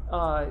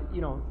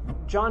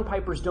 John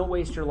Piper's Don't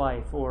Waste Your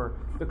Life, or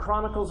the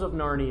Chronicles of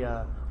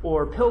Narnia,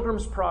 or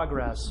Pilgrim's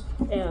Progress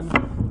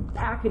and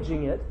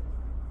packaging it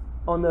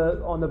on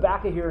the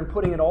back of here and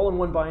putting it all in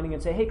one binding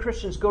and say, hey,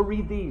 Christians, go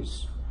read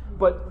these.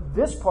 But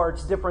this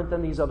part's different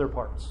than these other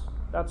parts.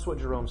 That's what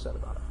Jerome said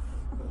about it.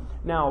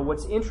 Now,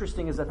 what's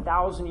interesting is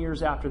 1,000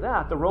 years after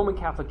that, the Roman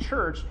Catholic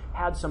Church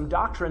had some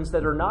doctrines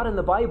that are not in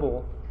the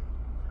Bible,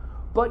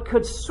 but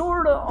could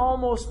sort of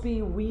almost be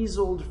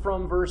weaseled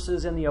from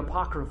verses in the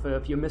Apocrypha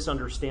if you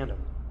misunderstand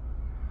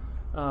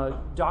them.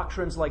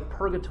 Doctrines like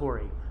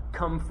purgatory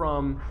come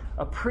from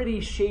a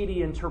pretty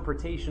shady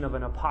interpretation of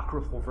an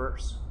apocryphal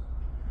verse.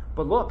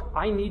 But look,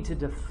 I need to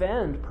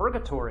defend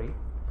purgatory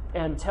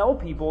and tell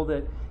people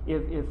that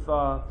if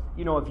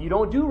you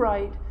don't do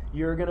right,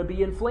 you're going to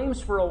be in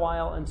flames for a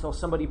while until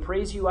somebody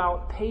prays you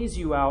out, pays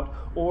you out,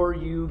 or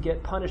you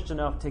get punished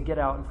enough to get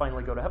out and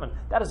finally go to heaven.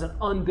 That is an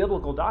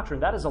unbiblical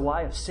doctrine. That is a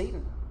lie of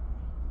Satan.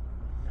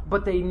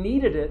 But they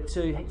needed it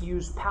to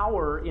use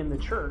power in the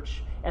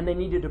church, and they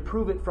needed to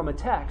prove it from a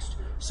text.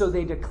 So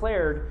they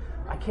declared,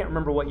 I can't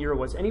remember what year it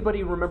was.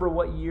 Anybody remember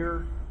what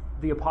year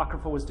the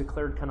Apocrypha was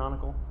declared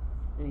canonical?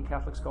 Any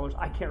Catholic scholars?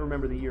 I can't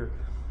remember the year.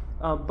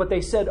 But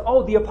they said,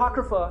 the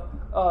Apocrypha,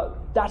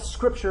 that's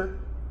Scripture,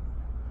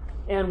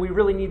 and we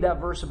really need that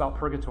verse about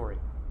purgatory.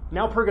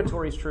 Now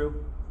purgatory is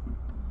true,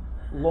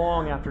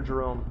 long after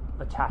Jerome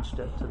attached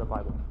it to the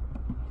Bible.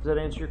 Does that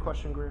answer your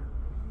question, Greer?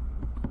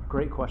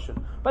 Great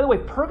question. By the way,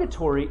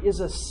 purgatory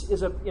is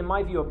in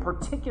my view, a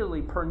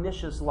particularly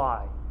pernicious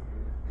lie.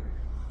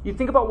 You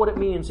think about what it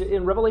means.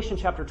 In Revelation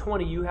chapter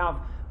 20, you have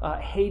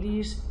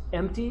Hades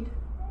emptied,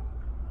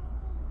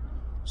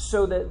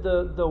 so that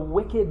the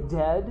wicked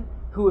dead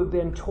who have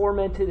been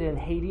tormented in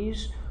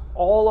Hades,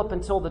 all up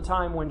until the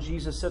time when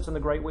Jesus sits on the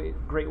great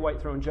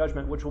white throne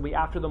judgment, which will be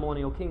after the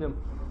millennial kingdom,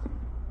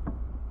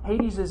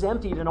 Hades is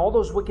emptied, and all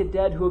those wicked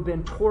dead who have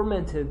been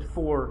tormented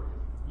for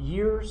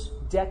years,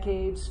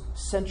 decades,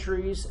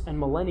 centuries, and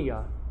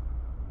millennia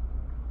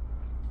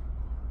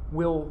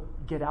will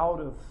get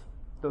out of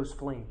those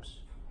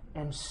flames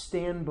and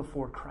stand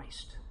before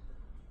Christ.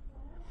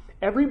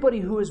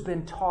 Everybody who has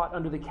been taught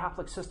under the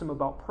Catholic system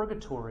about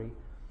purgatory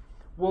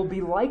will be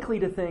likely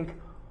to think,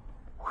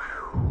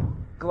 whew,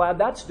 glad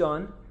that's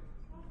done.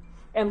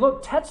 And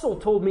look, Tetzel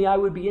told me I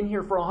would be in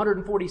here for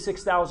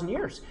 146,000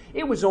 years.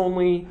 It was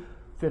only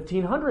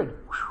 1,500.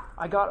 Whew,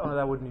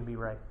 that wouldn't even be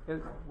right.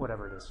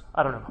 Whatever it is.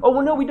 I don't know. Oh,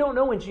 well, no, we don't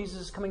know when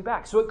Jesus is coming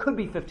back. So it could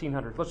be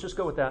 1,500. Let's just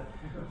go with that.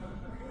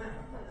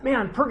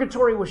 Man,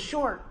 purgatory was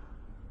short.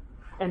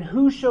 And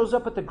who shows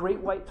up at the great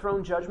white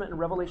throne judgment in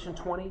Revelation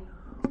 20?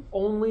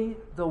 Only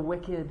the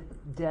wicked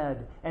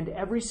dead. And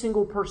every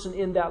single person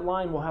in that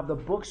line will have the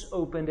books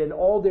opened and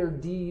all their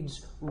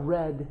deeds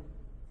read.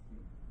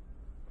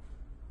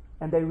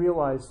 And they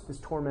realize this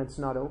torment's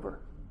not over.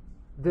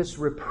 This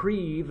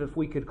reprieve, if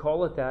we could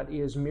call it that,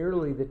 is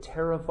merely the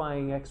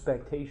terrifying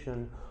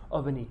expectation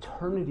of an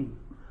eternity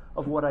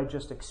of what I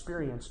just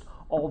experienced,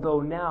 although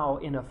now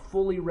in a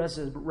fully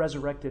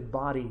resurrected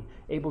body,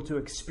 able to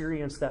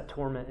experience that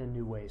torment in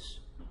new ways.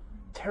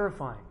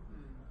 Terrifying.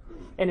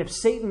 And if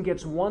Satan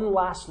gets one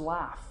last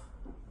laugh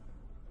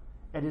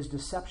at his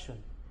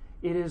deception,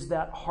 it is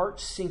that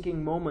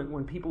heart-sinking moment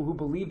when people who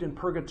believed in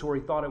purgatory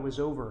thought it was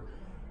over,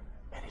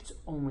 and it's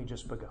only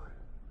just begun.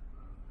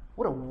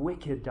 What a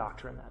wicked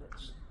doctrine that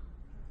is.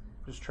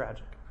 Just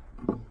tragic.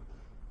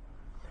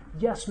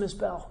 Yes, Miss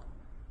Bell.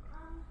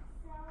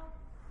 So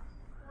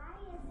why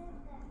is it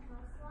that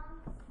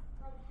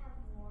Muslims have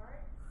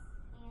wards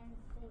and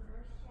they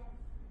worship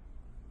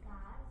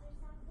gods or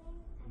something,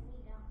 and we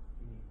don't?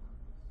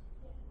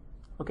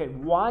 Okay,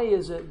 why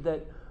is it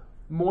that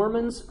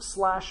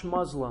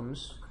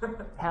Mormons/Muslims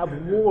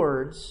have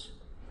wards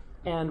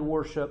and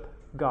worship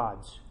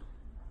gods?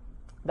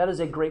 That is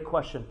a great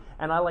question,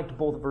 and I liked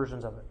both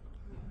versions of it.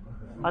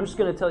 I'm just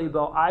going to tell you,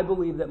 Bill, I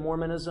believe that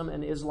Mormonism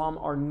and Islam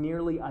are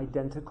nearly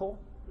identical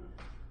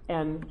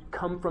and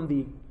come from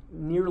the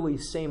nearly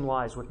same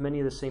lies with many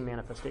of the same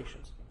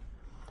manifestations.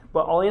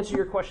 But I'll answer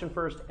your question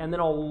first, and then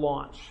I'll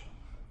launch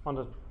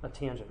on a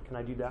tangent. Can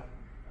I do that?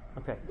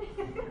 Okay.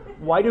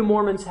 Why do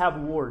Mormons have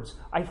wards?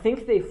 I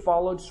think they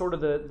followed sort of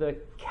the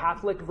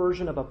Catholic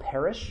version of a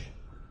parish.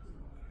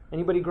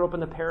 Anybody grew up in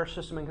the parish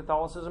system in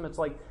Catholicism? It's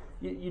like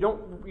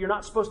you're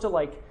not supposed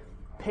to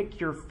pick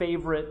your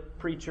favorite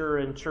preacher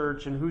in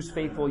church and who's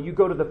faithful. You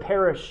go to the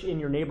parish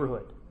in your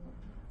neighborhood,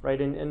 right?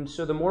 And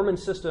so the Mormon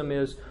system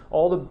is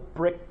all the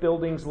brick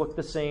buildings look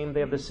the same. They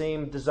have the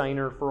same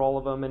designer for all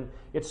of them, and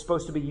it's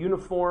supposed to be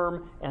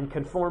uniform and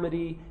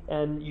conformity,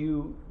 and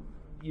you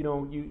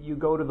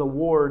go to the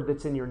ward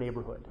that's in your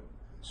neighborhood.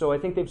 So I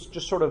think they've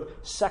just sort of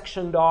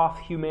sectioned off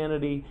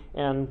humanity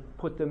and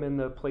put them in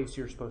the place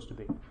you're supposed to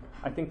be.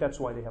 I think that's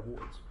why they have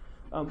wards.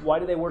 Why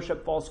do they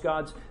worship false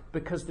gods?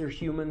 Because they're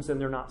humans and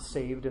they're not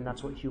saved, and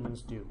that's what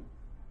humans do.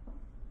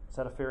 Is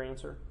that a fair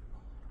answer?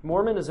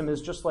 Mormonism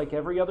is just like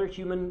every other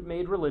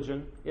human-made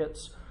religion.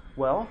 It's,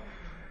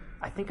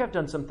 I think I've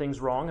done some things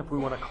wrong, if we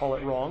want to call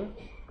it wrong.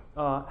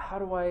 How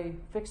do I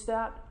fix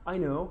that? I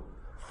know.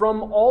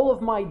 from all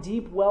of my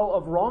deep well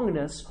of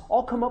wrongness,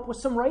 I'll come up with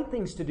some right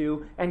things to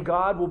do, and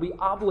God will be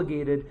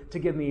obligated to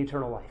give me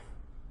eternal life.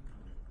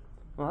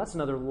 Well, that's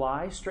another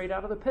lie straight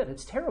out of the pit.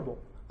 It's terrible.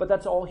 But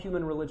that's all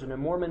human religion,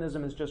 and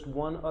Mormonism is just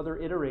one other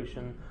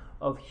iteration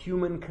of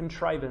human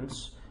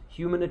contrivance,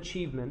 human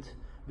achievement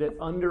that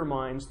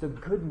undermines the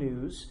good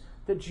news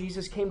that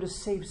Jesus came to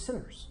save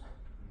sinners.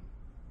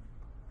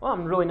 Well,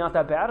 I'm really not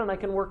that bad, and I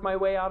can work my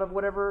way out of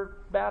whatever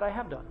bad I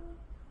have done.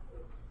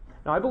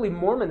 Now, I believe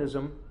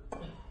Mormonism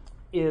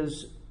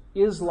is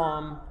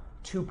Islam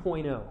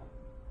 2.0.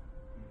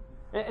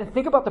 And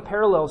think about the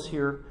parallels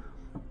here.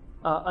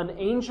 An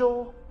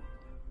angel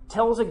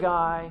tells a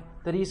guy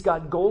that he's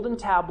got golden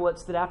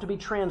tablets that have to be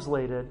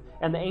translated,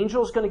 and the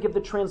angel is going to give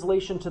the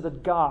translation to the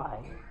guy.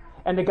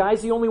 And the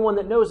guy's the only one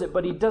that knows it,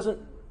 but he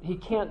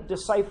can't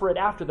decipher it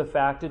after the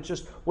fact. It's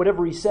just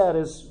whatever he said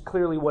is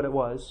clearly what it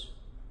was.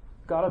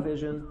 Got a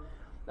vision.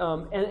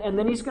 And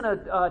then he's going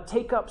to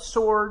take up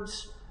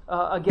swords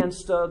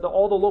against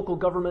all the local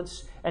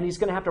governments, and he's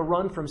going to have to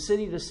run from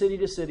city to city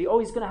to city. Oh,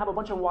 he's going to have a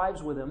bunch of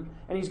wives with him,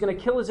 and he's going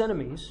to kill his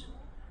enemies.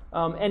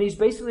 And he's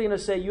basically going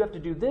to say, you have to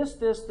do this,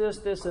 this, this,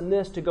 this, and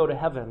this to go to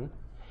heaven.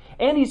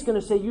 And he's going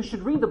to say, you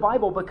should read the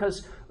Bible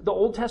because the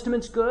Old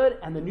Testament's good,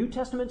 and the New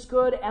Testament's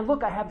good, and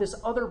look, I have this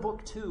other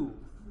book too.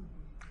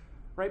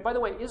 Right? By the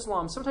way,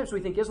 Islam, sometimes we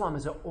think Islam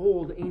is an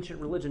old,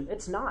 ancient religion.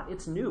 It's not.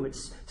 It's new.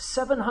 It's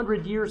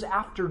 700 years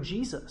after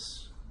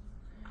Jesus.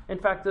 In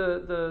fact,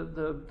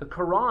 the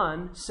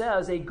Quran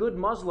says a good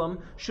Muslim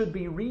should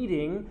be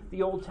reading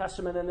the Old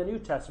Testament and the New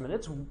Testament.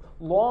 It's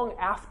long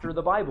after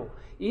the Bible.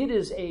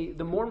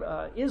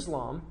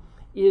 Islam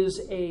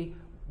is a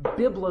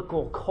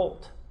biblical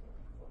cult.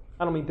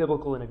 I don't mean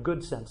biblical in a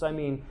good sense. I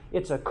mean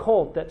it's a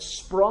cult that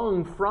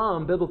sprung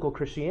from biblical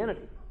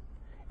Christianity,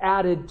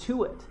 added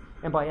to it,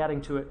 and by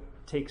adding to it,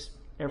 takes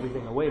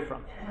everything away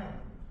from it.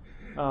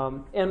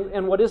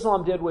 And what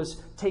Islam did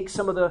was take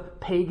some of the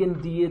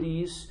pagan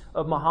deities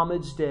of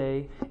Muhammad's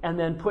day and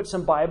then put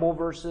some Bible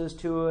verses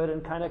to it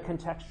and kind of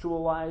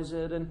contextualize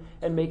it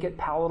and make it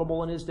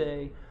palatable in his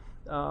day.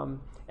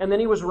 And then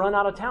he was run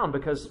out of town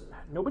because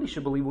nobody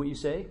should believe what you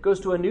say. Goes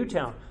to a new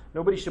town.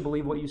 Nobody should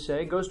believe what you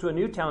say. Goes to a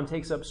new town,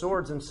 takes up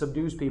swords, and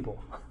subdues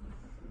people.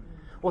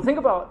 Well, think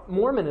about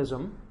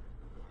Mormonism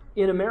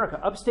in America.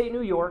 Upstate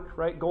New York,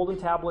 right? Golden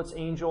Tablets,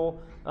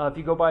 Angel. If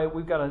you go by,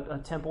 we've got a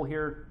temple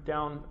here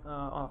down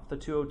off the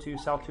 202,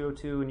 South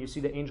 202, and you see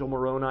the Angel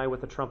Moroni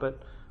with the trumpet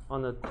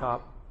on the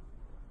top.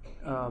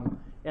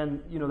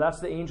 And, that's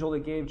the angel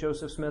that gave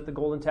Joseph Smith the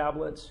Golden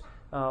Tablets.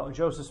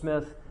 Joseph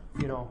Smith,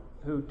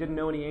 who didn't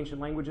know any ancient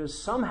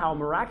languages, somehow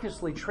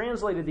miraculously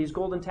translated these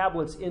Golden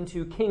Tablets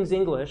into King's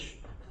English.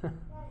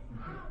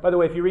 By the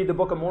way, if you read the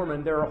Book of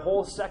Mormon, there are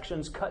whole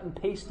sections cut and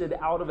pasted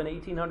out of an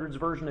 1800s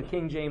version of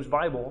King James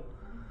Bible.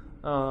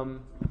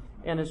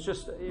 And it's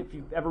just, if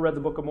you've ever read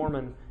the Book of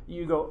Mormon,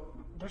 you go,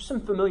 there's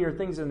some familiar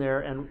things in there,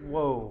 and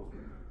whoa,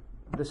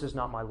 this is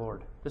not my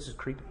Lord. This is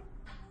creepy.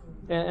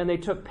 And they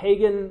took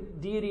pagan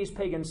deities,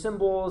 pagan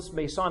symbols,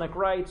 Masonic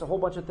rites, a whole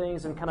bunch of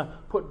things, and kind of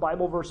put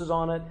Bible verses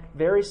on it,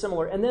 very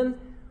similar. And then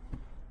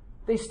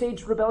they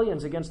staged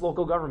rebellions against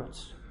local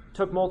governments,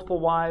 took multiple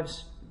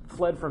wives,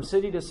 fled from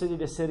city to city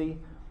to city.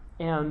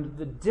 And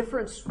the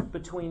difference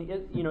between,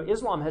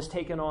 Islam has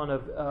taken on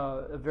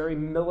a very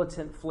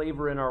militant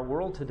flavor in our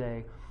world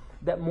today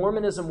that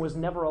Mormonism was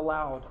never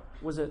allowed.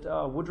 Was it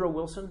Woodrow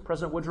Wilson?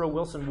 President Woodrow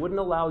Wilson wouldn't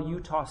allow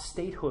Utah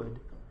statehood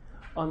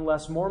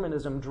unless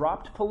Mormonism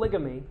dropped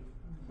polygamy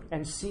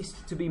and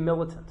ceased to be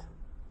militant.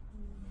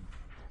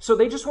 So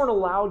they just weren't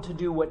allowed to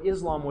do what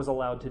Islam was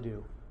allowed to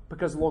do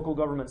because local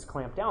governments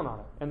clamped down on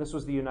it. And this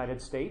was the United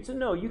States. And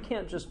no, you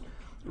can't just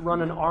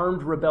run an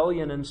armed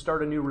rebellion and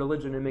start a new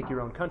religion and make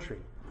your own country,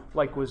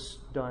 like was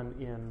done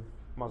in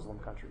Muslim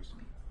countries.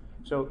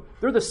 So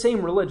they're the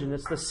same religion.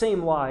 It's the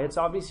same lie. It's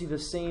obviously the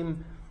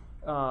same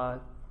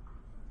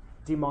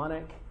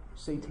demonic,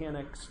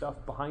 satanic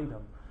stuff behind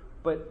them.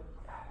 But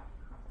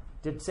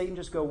did Satan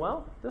just go,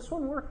 well, this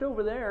one worked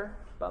over there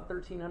about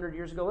 1,300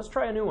 years ago. Let's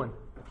try a new one.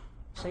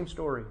 Same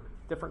story.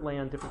 Different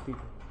land, different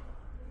people.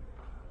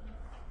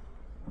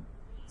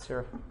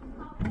 Sarah.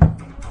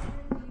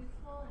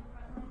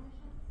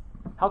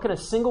 How can a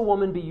single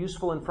woman be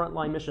useful in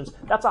frontline missions?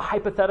 That's a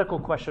hypothetical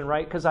question,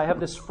 right? Because I have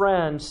this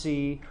friend,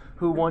 C,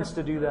 who wants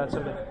to do that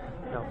someday.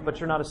 No, but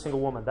you're not a single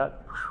woman.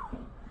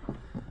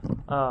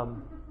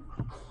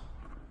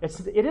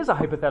 It is a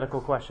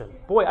hypothetical question.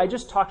 Boy, I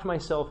just talked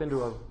myself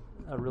into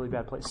a really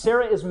bad place.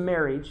 Sarah is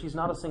married. She's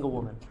not a single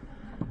woman.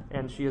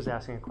 And she is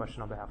asking a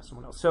question on behalf of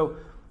someone else. So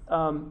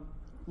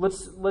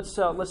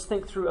let's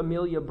think through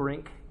Amelia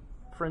Brink,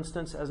 for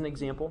instance, as an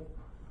example.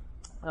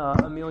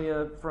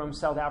 Amelia from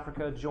South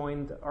Africa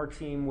joined our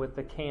team with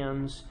the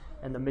Cans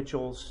and the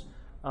Mitchells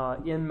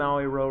in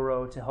Maui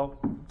Roro to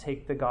help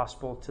take the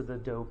gospel to the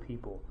Doe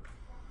people.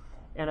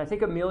 And I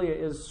think Amelia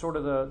is sort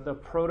of the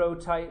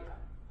prototype.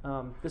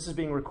 This is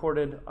being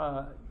recorded,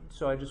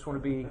 so I just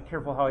want to be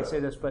careful how I say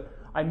this, but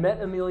I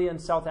met Amelia in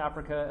South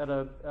Africa at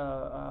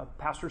a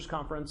pastor's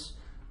conference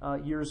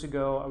years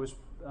ago. I was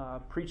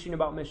preaching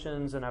about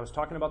missions, and I was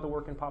talking about the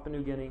work in Papua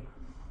New Guinea,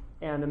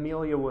 and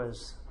Amelia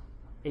was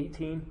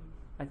 18,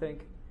 I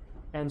think,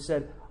 and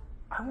said,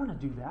 I want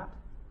to do that.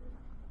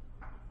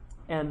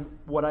 And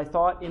what I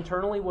thought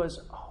internally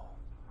was, oh,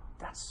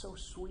 that's so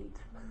sweet.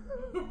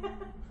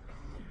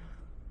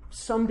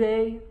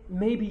 Someday,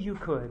 maybe you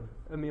could,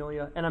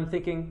 Amelia. And I'm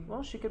thinking,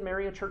 well, she could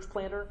marry a church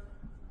planter.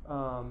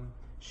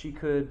 She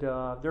could, there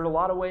are a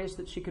lot of ways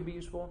that she could be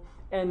useful.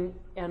 And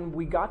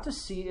we got to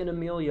see in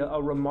Amelia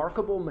a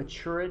remarkable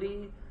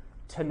maturity,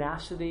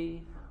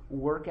 tenacity,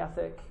 work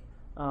ethic.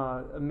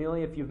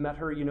 Amelia, if you've met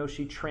her, you know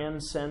she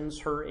transcends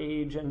her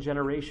age and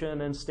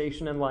generation and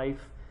station in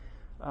life.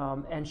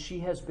 And she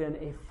has been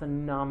a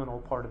phenomenal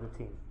part of the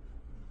team.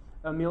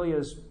 Amelia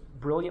is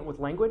brilliant with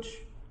language,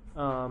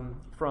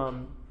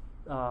 from,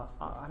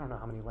 I don't know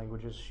how many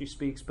languages she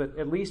speaks, but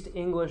at least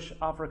English,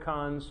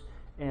 Afrikaans,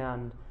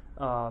 and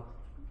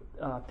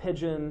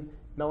Pidgin,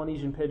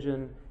 Melanesian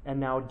Pidgin, and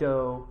now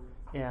Dou,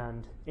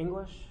 and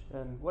English,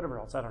 and whatever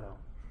else, I don't know,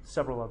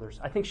 several others.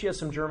 I think she has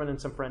some German and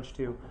some French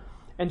too.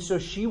 And so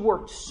she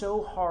worked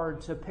so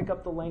hard to pick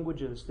up the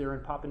languages there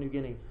in Papua New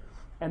Guinea,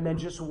 and then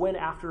just went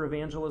after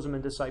evangelism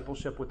and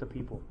discipleship with the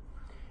people.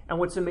 And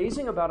what's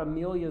amazing about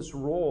Amelia's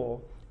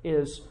role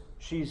is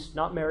she's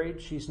not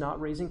married, she's not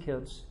raising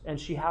kids, and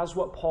she has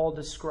what Paul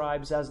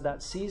describes as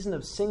that season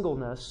of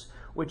singleness,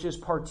 which is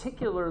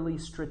particularly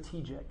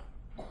strategic.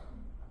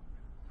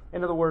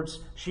 In other words,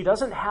 she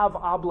doesn't have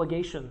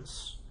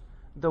obligations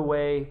the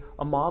way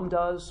a mom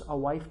does, a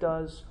wife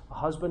does, a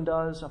husband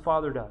does, a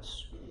father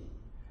does.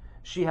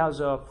 She has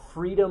a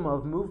freedom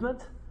of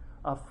movement,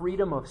 a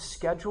freedom of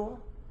schedule,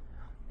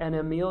 and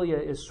Amelia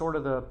is sort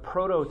of the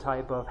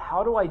prototype of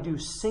how do I do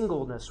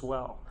singleness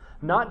well?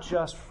 Not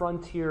just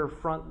frontier,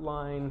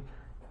 frontline,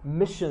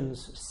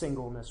 missions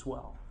singleness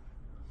well.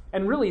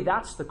 And really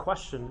that's the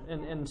question.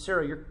 And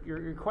Sarah,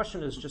 your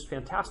question is just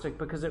fantastic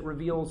because it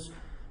reveals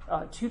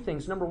two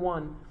things. Number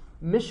one,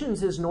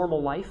 missions is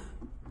normal life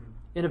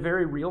in a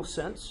very real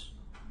sense.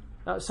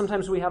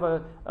 Sometimes we have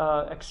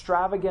a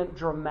extravagant,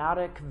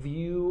 dramatic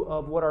view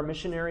of what our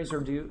missionaries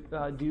are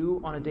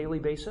do on a daily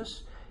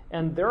basis.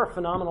 And there are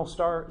phenomenal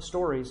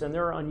stories, and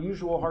there are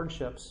unusual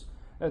hardships.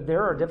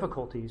 There are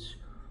difficulties.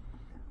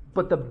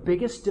 But the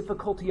biggest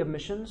difficulty of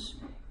missions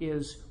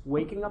is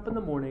waking up in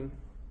the morning,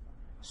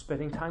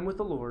 spending time with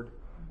the Lord,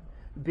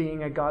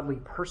 being a godly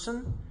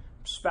person,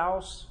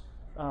 spouse,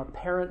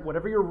 parent,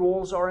 whatever your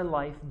roles are in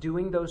life,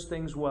 doing those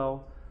things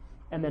well,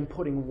 and then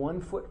putting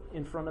one foot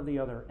in front of the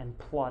other and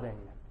plodding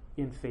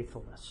in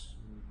faithfulness.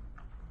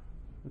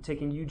 I'm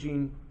taking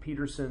Eugene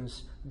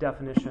Peterson's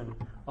definition,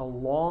 a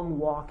long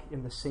walk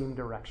in the same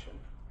direction.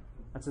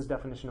 That's his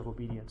definition of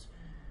obedience.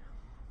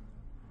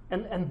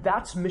 And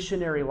that's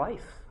missionary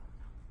life.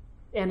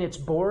 And it's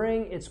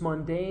boring, it's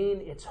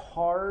mundane, it's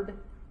hard,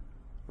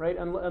 right?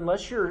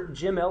 Unless you're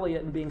Jim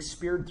Elliot and being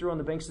speared through on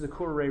the banks of the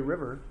Kooraray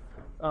River,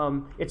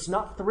 it's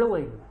not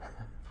thrilling.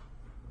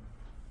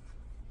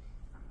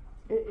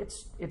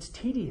 It's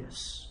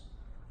tedious.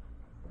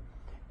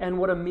 And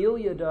what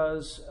Amelia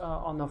does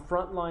on the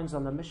front lines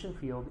on the mission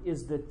field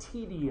is the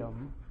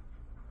tedium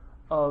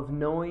of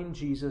knowing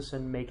Jesus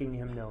and making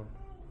him known.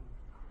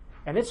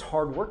 And it's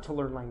hard work to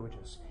learn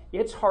languages.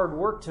 It's hard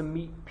work to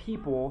meet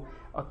people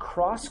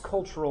across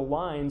cultural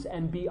lines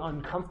and be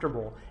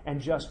uncomfortable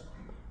and just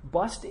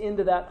bust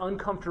into that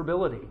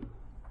uncomfortability.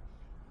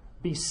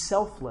 Be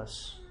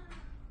selfless.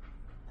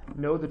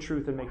 Know the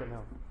truth and make it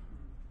known.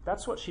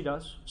 That's what she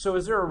does. So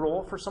is there a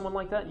role for someone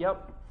like that?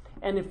 Yep.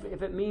 And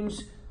if it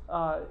means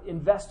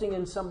investing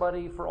in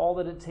somebody for all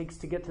that it takes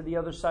to get to the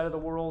other side of the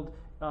world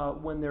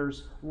when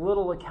there's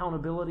little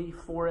accountability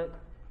for it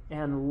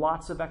and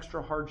lots of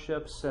extra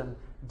hardships and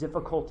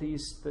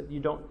difficulties that you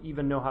don't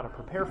even know how to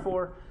prepare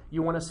for,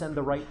 you want to send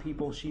the right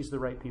people, she's the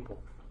right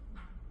people.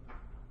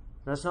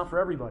 That's not for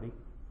everybody.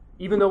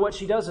 Even though what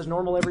she does is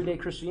normal everyday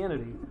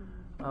Christianity,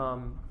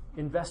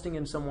 investing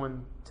in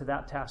someone to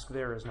that task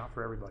there is not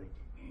for everybody.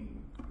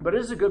 But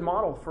it is a good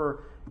model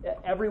for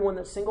everyone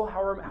that's single.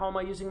 How am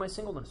I using my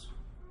singleness?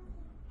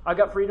 I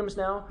got freedoms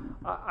now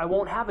I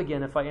won't have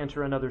again if I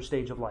enter another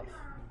stage of life.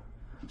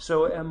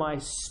 So am I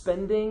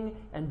spending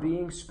and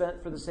being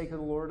spent for the sake of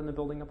the Lord and the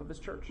building up of his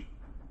church?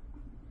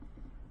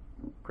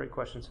 Great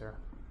question, Sarah.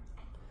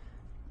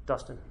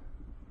 Dustin.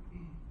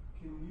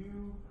 Can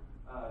you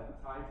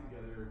tie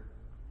together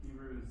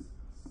Hebrews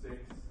 6,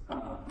 4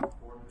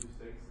 through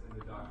 6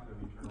 and the doctrine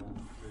of eternal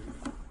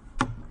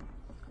security?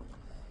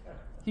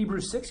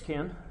 Hebrews 6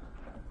 can.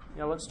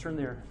 Yeah, let's turn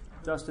there.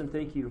 Dustin,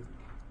 thank you.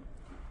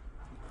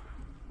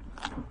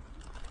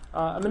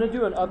 I'm going to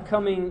do an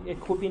upcoming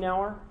equipping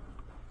hour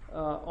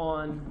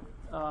on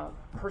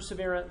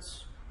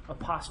perseverance,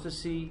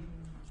 apostasy,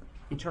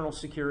 eternal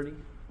security,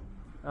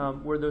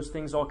 where those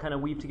things all kind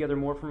of weave together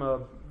more from a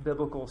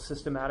biblical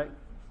systematic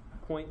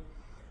point.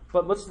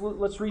 But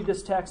let's read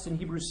this text in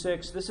Hebrews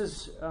 6. This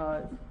is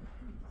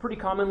pretty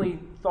commonly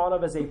thought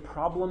of as a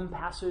problem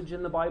passage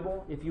in the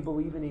Bible if you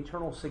believe in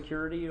eternal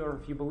security or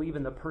if you believe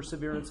in the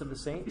perseverance of the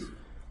saints.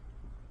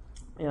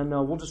 And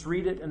we'll just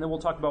read it and then we'll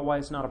talk about why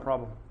it's not a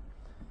problem.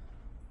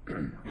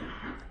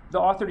 The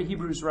author to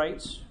Hebrews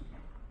writes,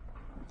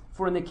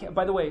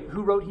 by the way,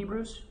 who wrote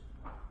Hebrews?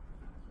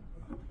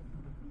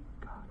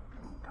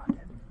 God did.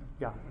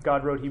 Yeah,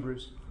 God wrote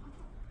Hebrews.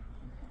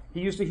 He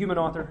used a human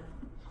author.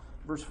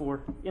 Verse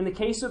 4. In the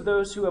case of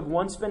those who have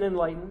once been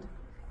enlightened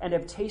and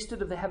have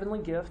tasted of the heavenly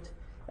gift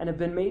and have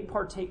been made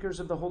partakers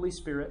of the Holy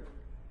Spirit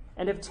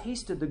and have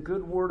tasted the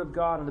good word of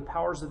God and the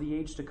powers of the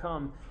age to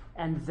come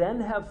and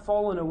then have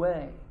fallen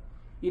away,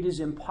 it is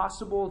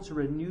impossible to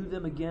renew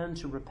them again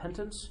to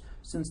repentance,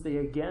 since they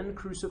again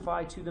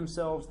crucify to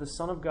themselves the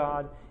Son of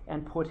God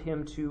and put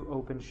him to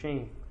open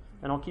shame.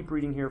 And I'll keep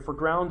reading here. For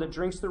ground that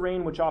drinks the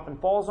rain which often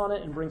falls on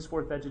it and brings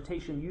forth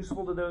vegetation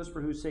useful to those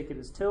for whose sake it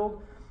is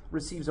tilled,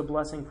 receives a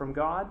blessing from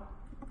God.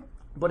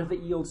 But if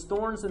it yields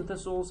thorns and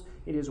thistles,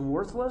 it is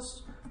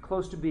worthless,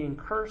 close to being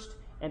cursed,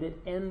 and it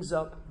ends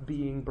up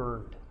being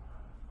burned.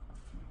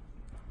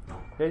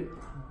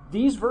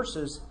 These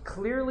verses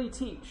clearly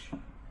teach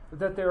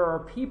that there are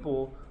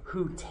people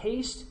who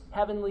taste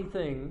heavenly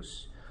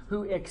things,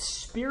 who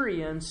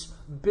experience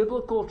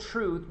biblical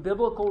truth,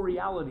 biblical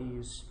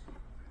realities,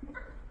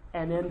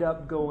 and end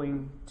up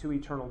going to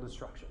eternal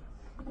destruction.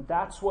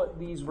 That's what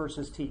these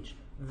verses teach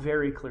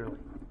very clearly.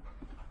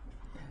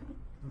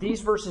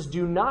 These verses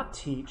do not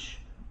teach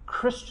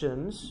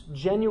Christians,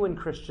 genuine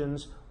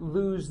Christians,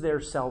 lose their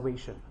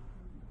salvation.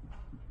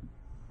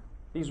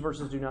 These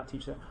verses do not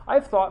teach that.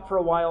 I've thought for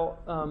a while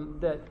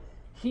that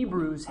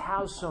Hebrews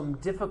has some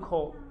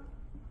difficult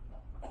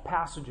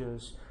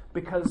passages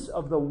because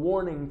of the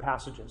warning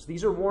passages.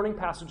 These are warning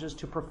passages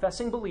to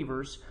professing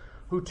believers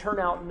who turn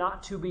out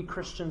not to be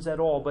Christians at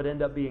all but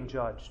end up being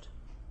judged.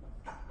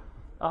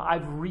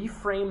 I've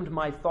reframed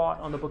my thought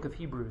on the book of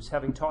Hebrews,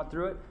 having taught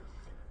through it.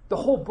 The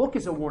whole book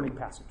is a warning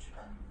passage.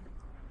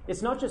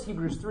 It's not just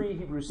Hebrews 3,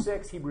 Hebrews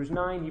 6, Hebrews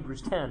 9,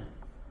 Hebrews 10.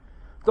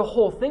 The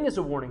whole thing is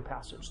a warning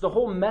passage. The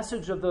whole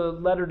message of the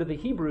letter to the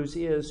Hebrews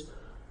is,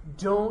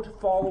 don't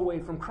fall away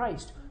from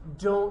Christ.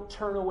 Don't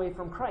turn away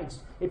from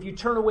Christ. If you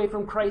turn away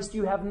from Christ,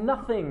 you have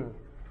nothing.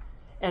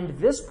 And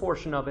this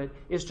portion of it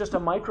is just a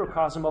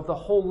microcosm of the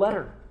whole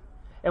letter.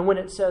 And when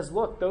it says,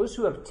 look, those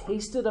who have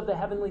tasted of the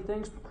heavenly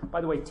things,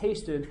 by the way,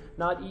 tasted,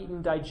 not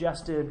eaten,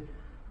 digested,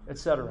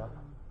 etc.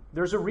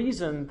 There's a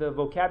reason the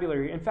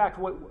vocabulary. In fact,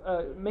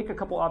 make a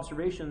couple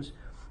observations.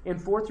 In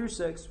 4 through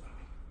 6,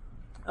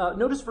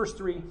 notice verse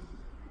 3.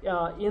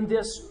 In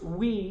this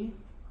we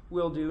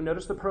will do.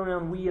 Notice the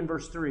pronoun we in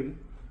verse 3.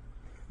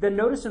 Then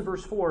notice in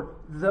verse 4,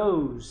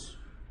 those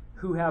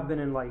who have been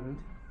enlightened,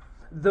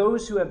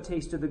 those who have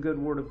tasted the good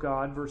word of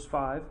God, verse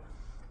 5,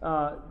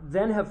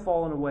 then have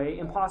fallen away,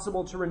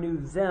 impossible to renew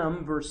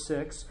them, verse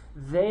 6.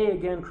 They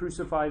again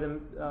crucify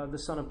them, the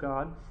Son of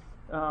God.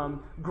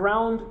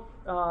 Ground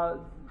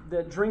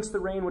that drinks the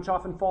rain which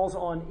often falls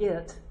on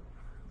it,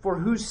 for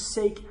whose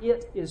sake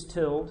it is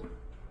tilled.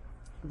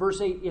 Verse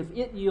 8, if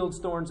it yields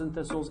thorns and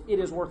thistles, it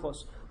is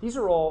worthless. These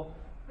are all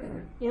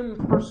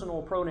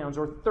impersonal pronouns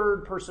or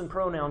third-person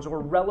pronouns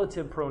or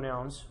relative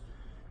pronouns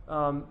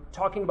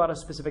talking about a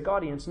specific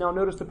audience. Now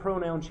notice the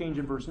pronoun change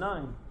in verse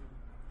 9.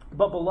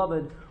 But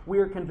beloved, we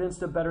are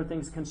convinced of better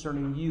things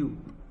concerning you.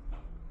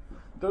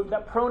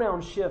 That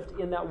pronoun shift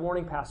in that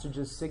warning passage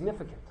is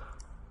significant.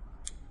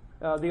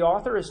 The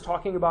author is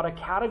talking about a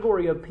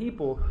category of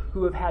people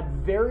who have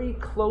had very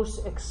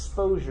close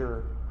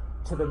exposure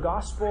to the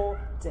gospel,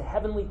 to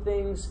heavenly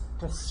things,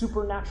 to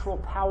supernatural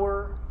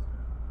power,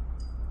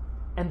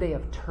 and they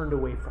have turned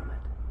away from it,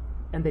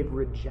 and they've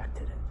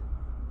rejected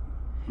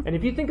it. And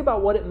if you think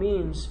about what it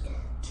means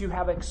to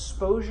have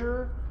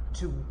exposure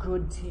to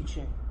good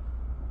teaching,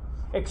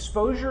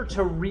 exposure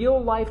to real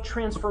life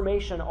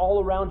transformation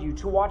all around you,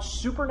 to watch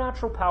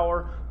supernatural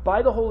power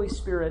by the Holy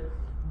Spirit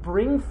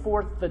bring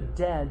forth the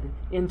dead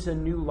into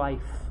new life,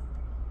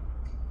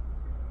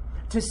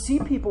 to see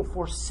people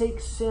forsake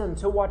sin,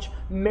 to watch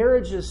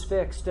marriages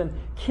fixed and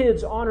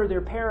kids honor their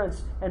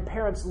parents and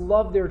parents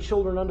love their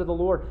children unto the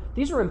Lord.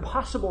 These are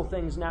impossible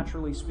things,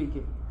 naturally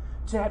speaking.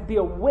 To be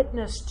a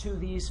witness to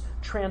these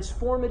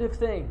transformative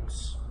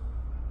things.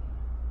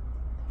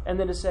 And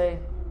then to say,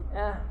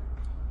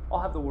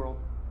 I'll have the world.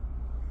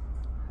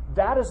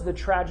 That is the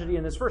tragedy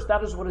in this verse.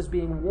 That is what is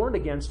being warned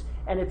against.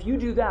 And if you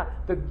do that,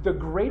 the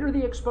greater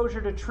the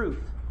exposure to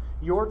truth,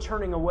 your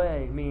turning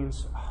away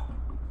means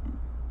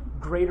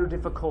greater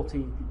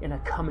difficulty in a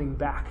coming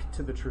back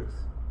to the truth.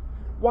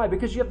 Why?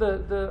 Because you have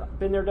the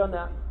been there, done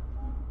that.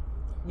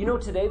 You know,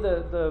 today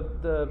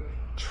the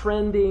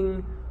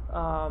trending,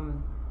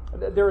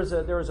 there is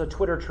a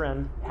Twitter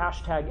trend,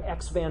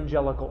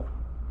 #exvangelical.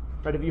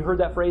 Right? Have you heard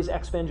that phrase,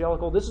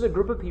 exvangelical? This is a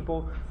group of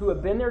people who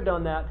have been there,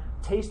 done that,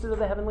 tasted of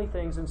the heavenly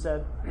things, and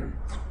said,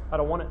 I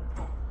don't want it.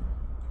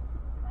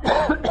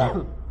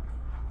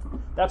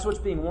 That's what's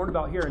being warned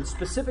about here. And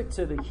specific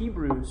to the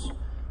Hebrews,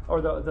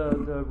 or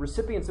the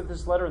recipients of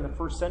this letter in the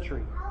first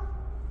century,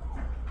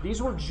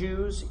 these were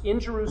Jews in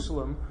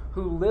Jerusalem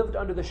who lived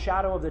under the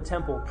shadow of the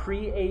temple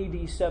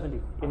pre-AD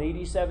 70. In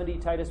AD 70,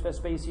 Titus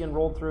Vespasian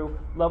rolled through,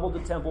 leveled the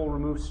temple,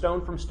 removed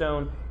stone from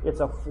stone. It's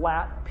a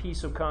flat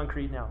piece of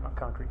concrete now. Not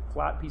concrete,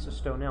 flat piece of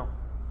stone now.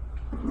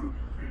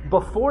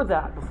 Before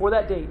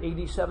that date,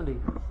 AD 70,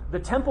 the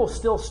temple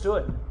still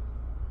stood.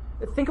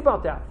 Think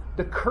about that.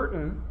 The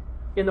curtain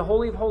in the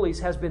Holy of Holies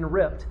has been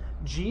ripped.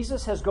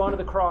 Jesus has gone to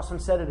the cross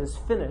and said it is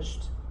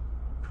finished.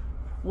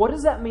 What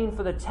does that mean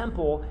for the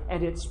temple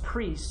and its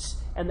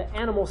priests and the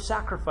animal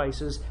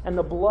sacrifices and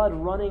the blood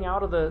running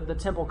out of the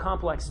temple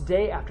complex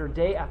day after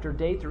day after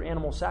day through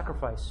animal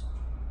sacrifice?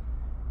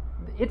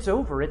 It's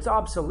over. It's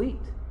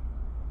obsolete.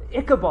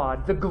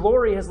 Ichabod, the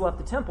glory has left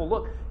the temple.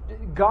 Look,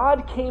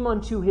 God came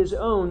unto his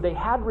own. They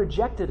had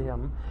rejected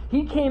him.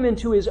 He came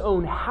into his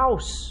own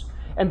house,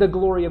 and the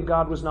glory of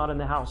God was not in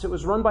the house. It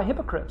was run by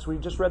hypocrites. We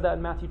just read that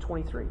in Matthew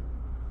 23.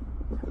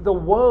 The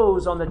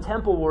woes on the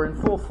temple were in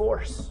full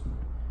force.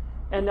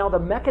 And now the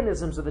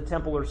mechanisms of the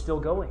temple are still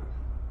going.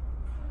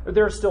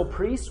 There are still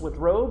priests with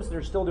robes.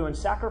 They're still doing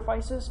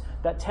sacrifices.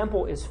 That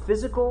temple is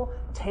physical,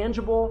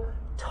 tangible,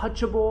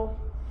 touchable.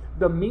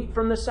 The meat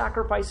from the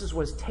sacrifices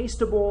was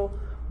tasteable.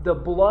 The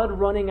blood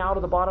running out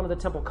of the bottom of the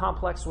temple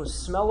complex was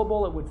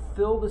smellable. It would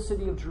fill the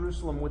city of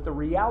Jerusalem with the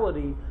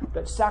reality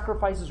that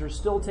sacrifices are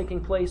still taking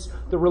place.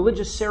 The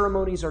religious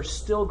ceremonies are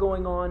still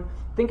going on.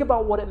 Think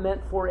about what it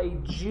meant for a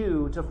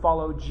Jew to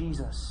follow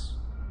Jesus.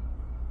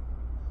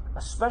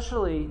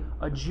 Especially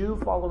a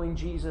Jew following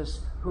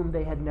Jesus whom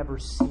they had never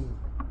seen,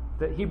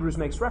 that Hebrews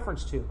makes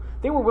reference to.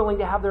 They were willing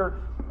to have their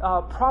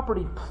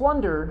property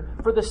plundered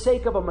for the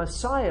sake of a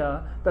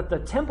Messiah that the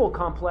temple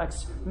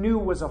complex knew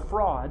was a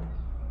fraud.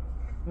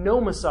 No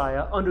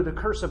Messiah under the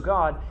curse of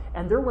God,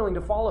 and they're willing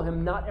to follow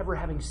him not ever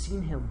having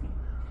seen him,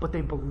 but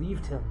they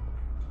believed him.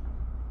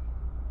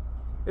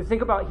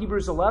 Think about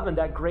Hebrews 11,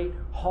 that great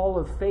hall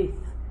of faith.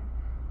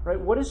 Right?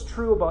 What is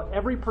true about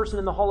every person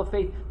in the hall of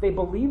faith? They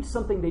believed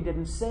something they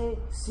didn't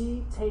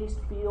see, taste,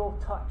 feel,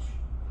 touch.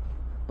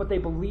 But they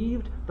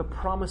believed the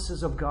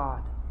promises of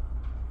God.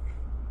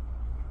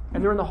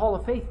 And they're in the hall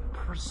of faith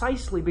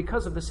precisely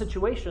because of the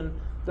situation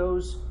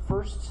those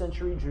first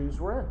century Jews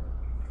were in.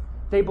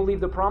 They believed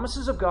the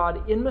promises of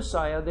God in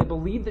Messiah. They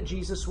believed that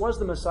Jesus was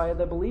the Messiah.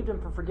 They believed him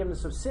for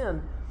forgiveness of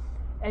sin.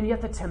 And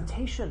yet the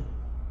temptation.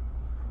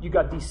 You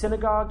got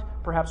desynagogued,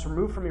 perhaps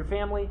removed from your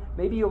family.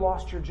 Maybe you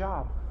lost your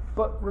job.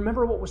 But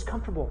remember what was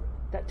comfortable.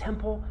 That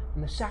temple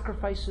and the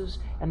sacrifices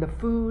and the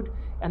food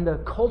and the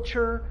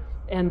culture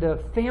and the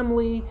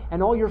family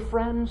and all your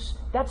friends.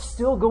 That's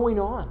still going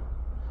on.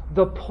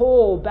 The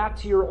pull back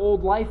to your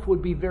old life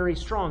would be very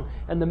strong.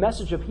 And the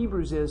message of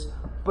Hebrews is,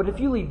 but if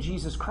you leave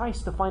Jesus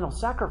Christ, the final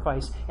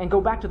sacrifice, and go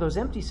back to those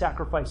empty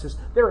sacrifices,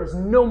 there is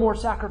no more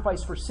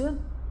sacrifice for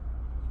sin.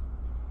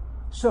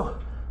 So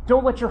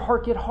don't let your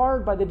heart get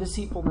hard by the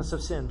deceitfulness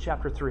of sin,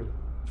 chapter 3.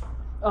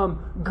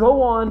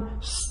 Go on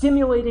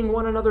stimulating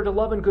one another to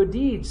love and good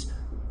deeds,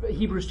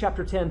 Hebrews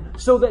chapter 10,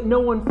 so that no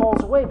one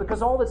falls away,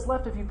 because all that's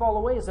left if you fall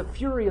away is the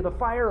fury of the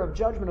fire of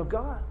judgment of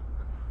God.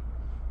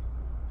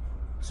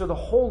 So the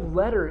whole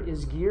letter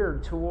is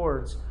geared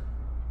towards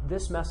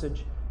this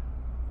message.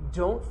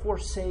 Don't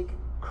forsake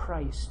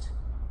Christ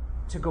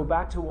to go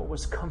back to what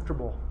was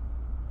comfortable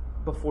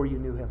before you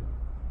knew him.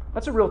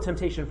 That's a real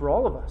temptation for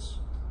all of us.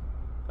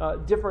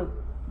 Different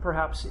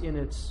perhaps in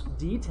its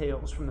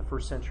details from the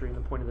first century and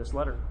the point of this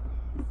letter.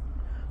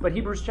 But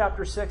Hebrews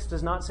chapter 6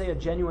 does not say a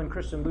genuine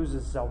Christian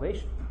loses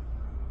salvation.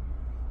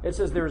 It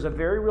says there is a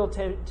very real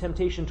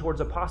temptation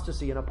towards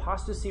apostasy, and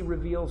apostasy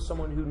reveals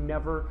someone who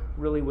never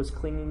really was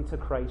clinging to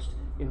Christ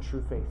in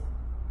true faith.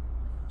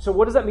 So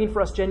what does that mean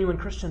for us genuine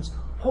Christians?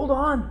 Hold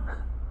on.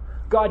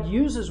 God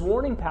uses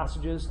warning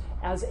passages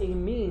as a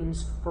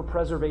means for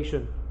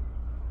preservation.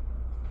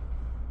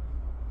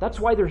 That's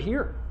why they're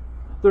here.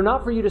 They're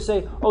not for you to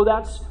say, oh,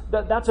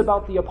 that's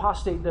about the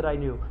apostate that I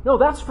knew. No,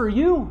 that's for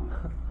you.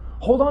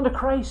 Hold on to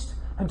Christ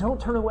and don't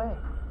turn away,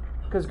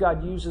 because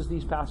God uses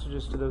these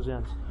passages to those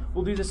ends.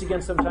 We'll do this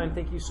again sometime.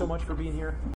 Thank you so much for being here.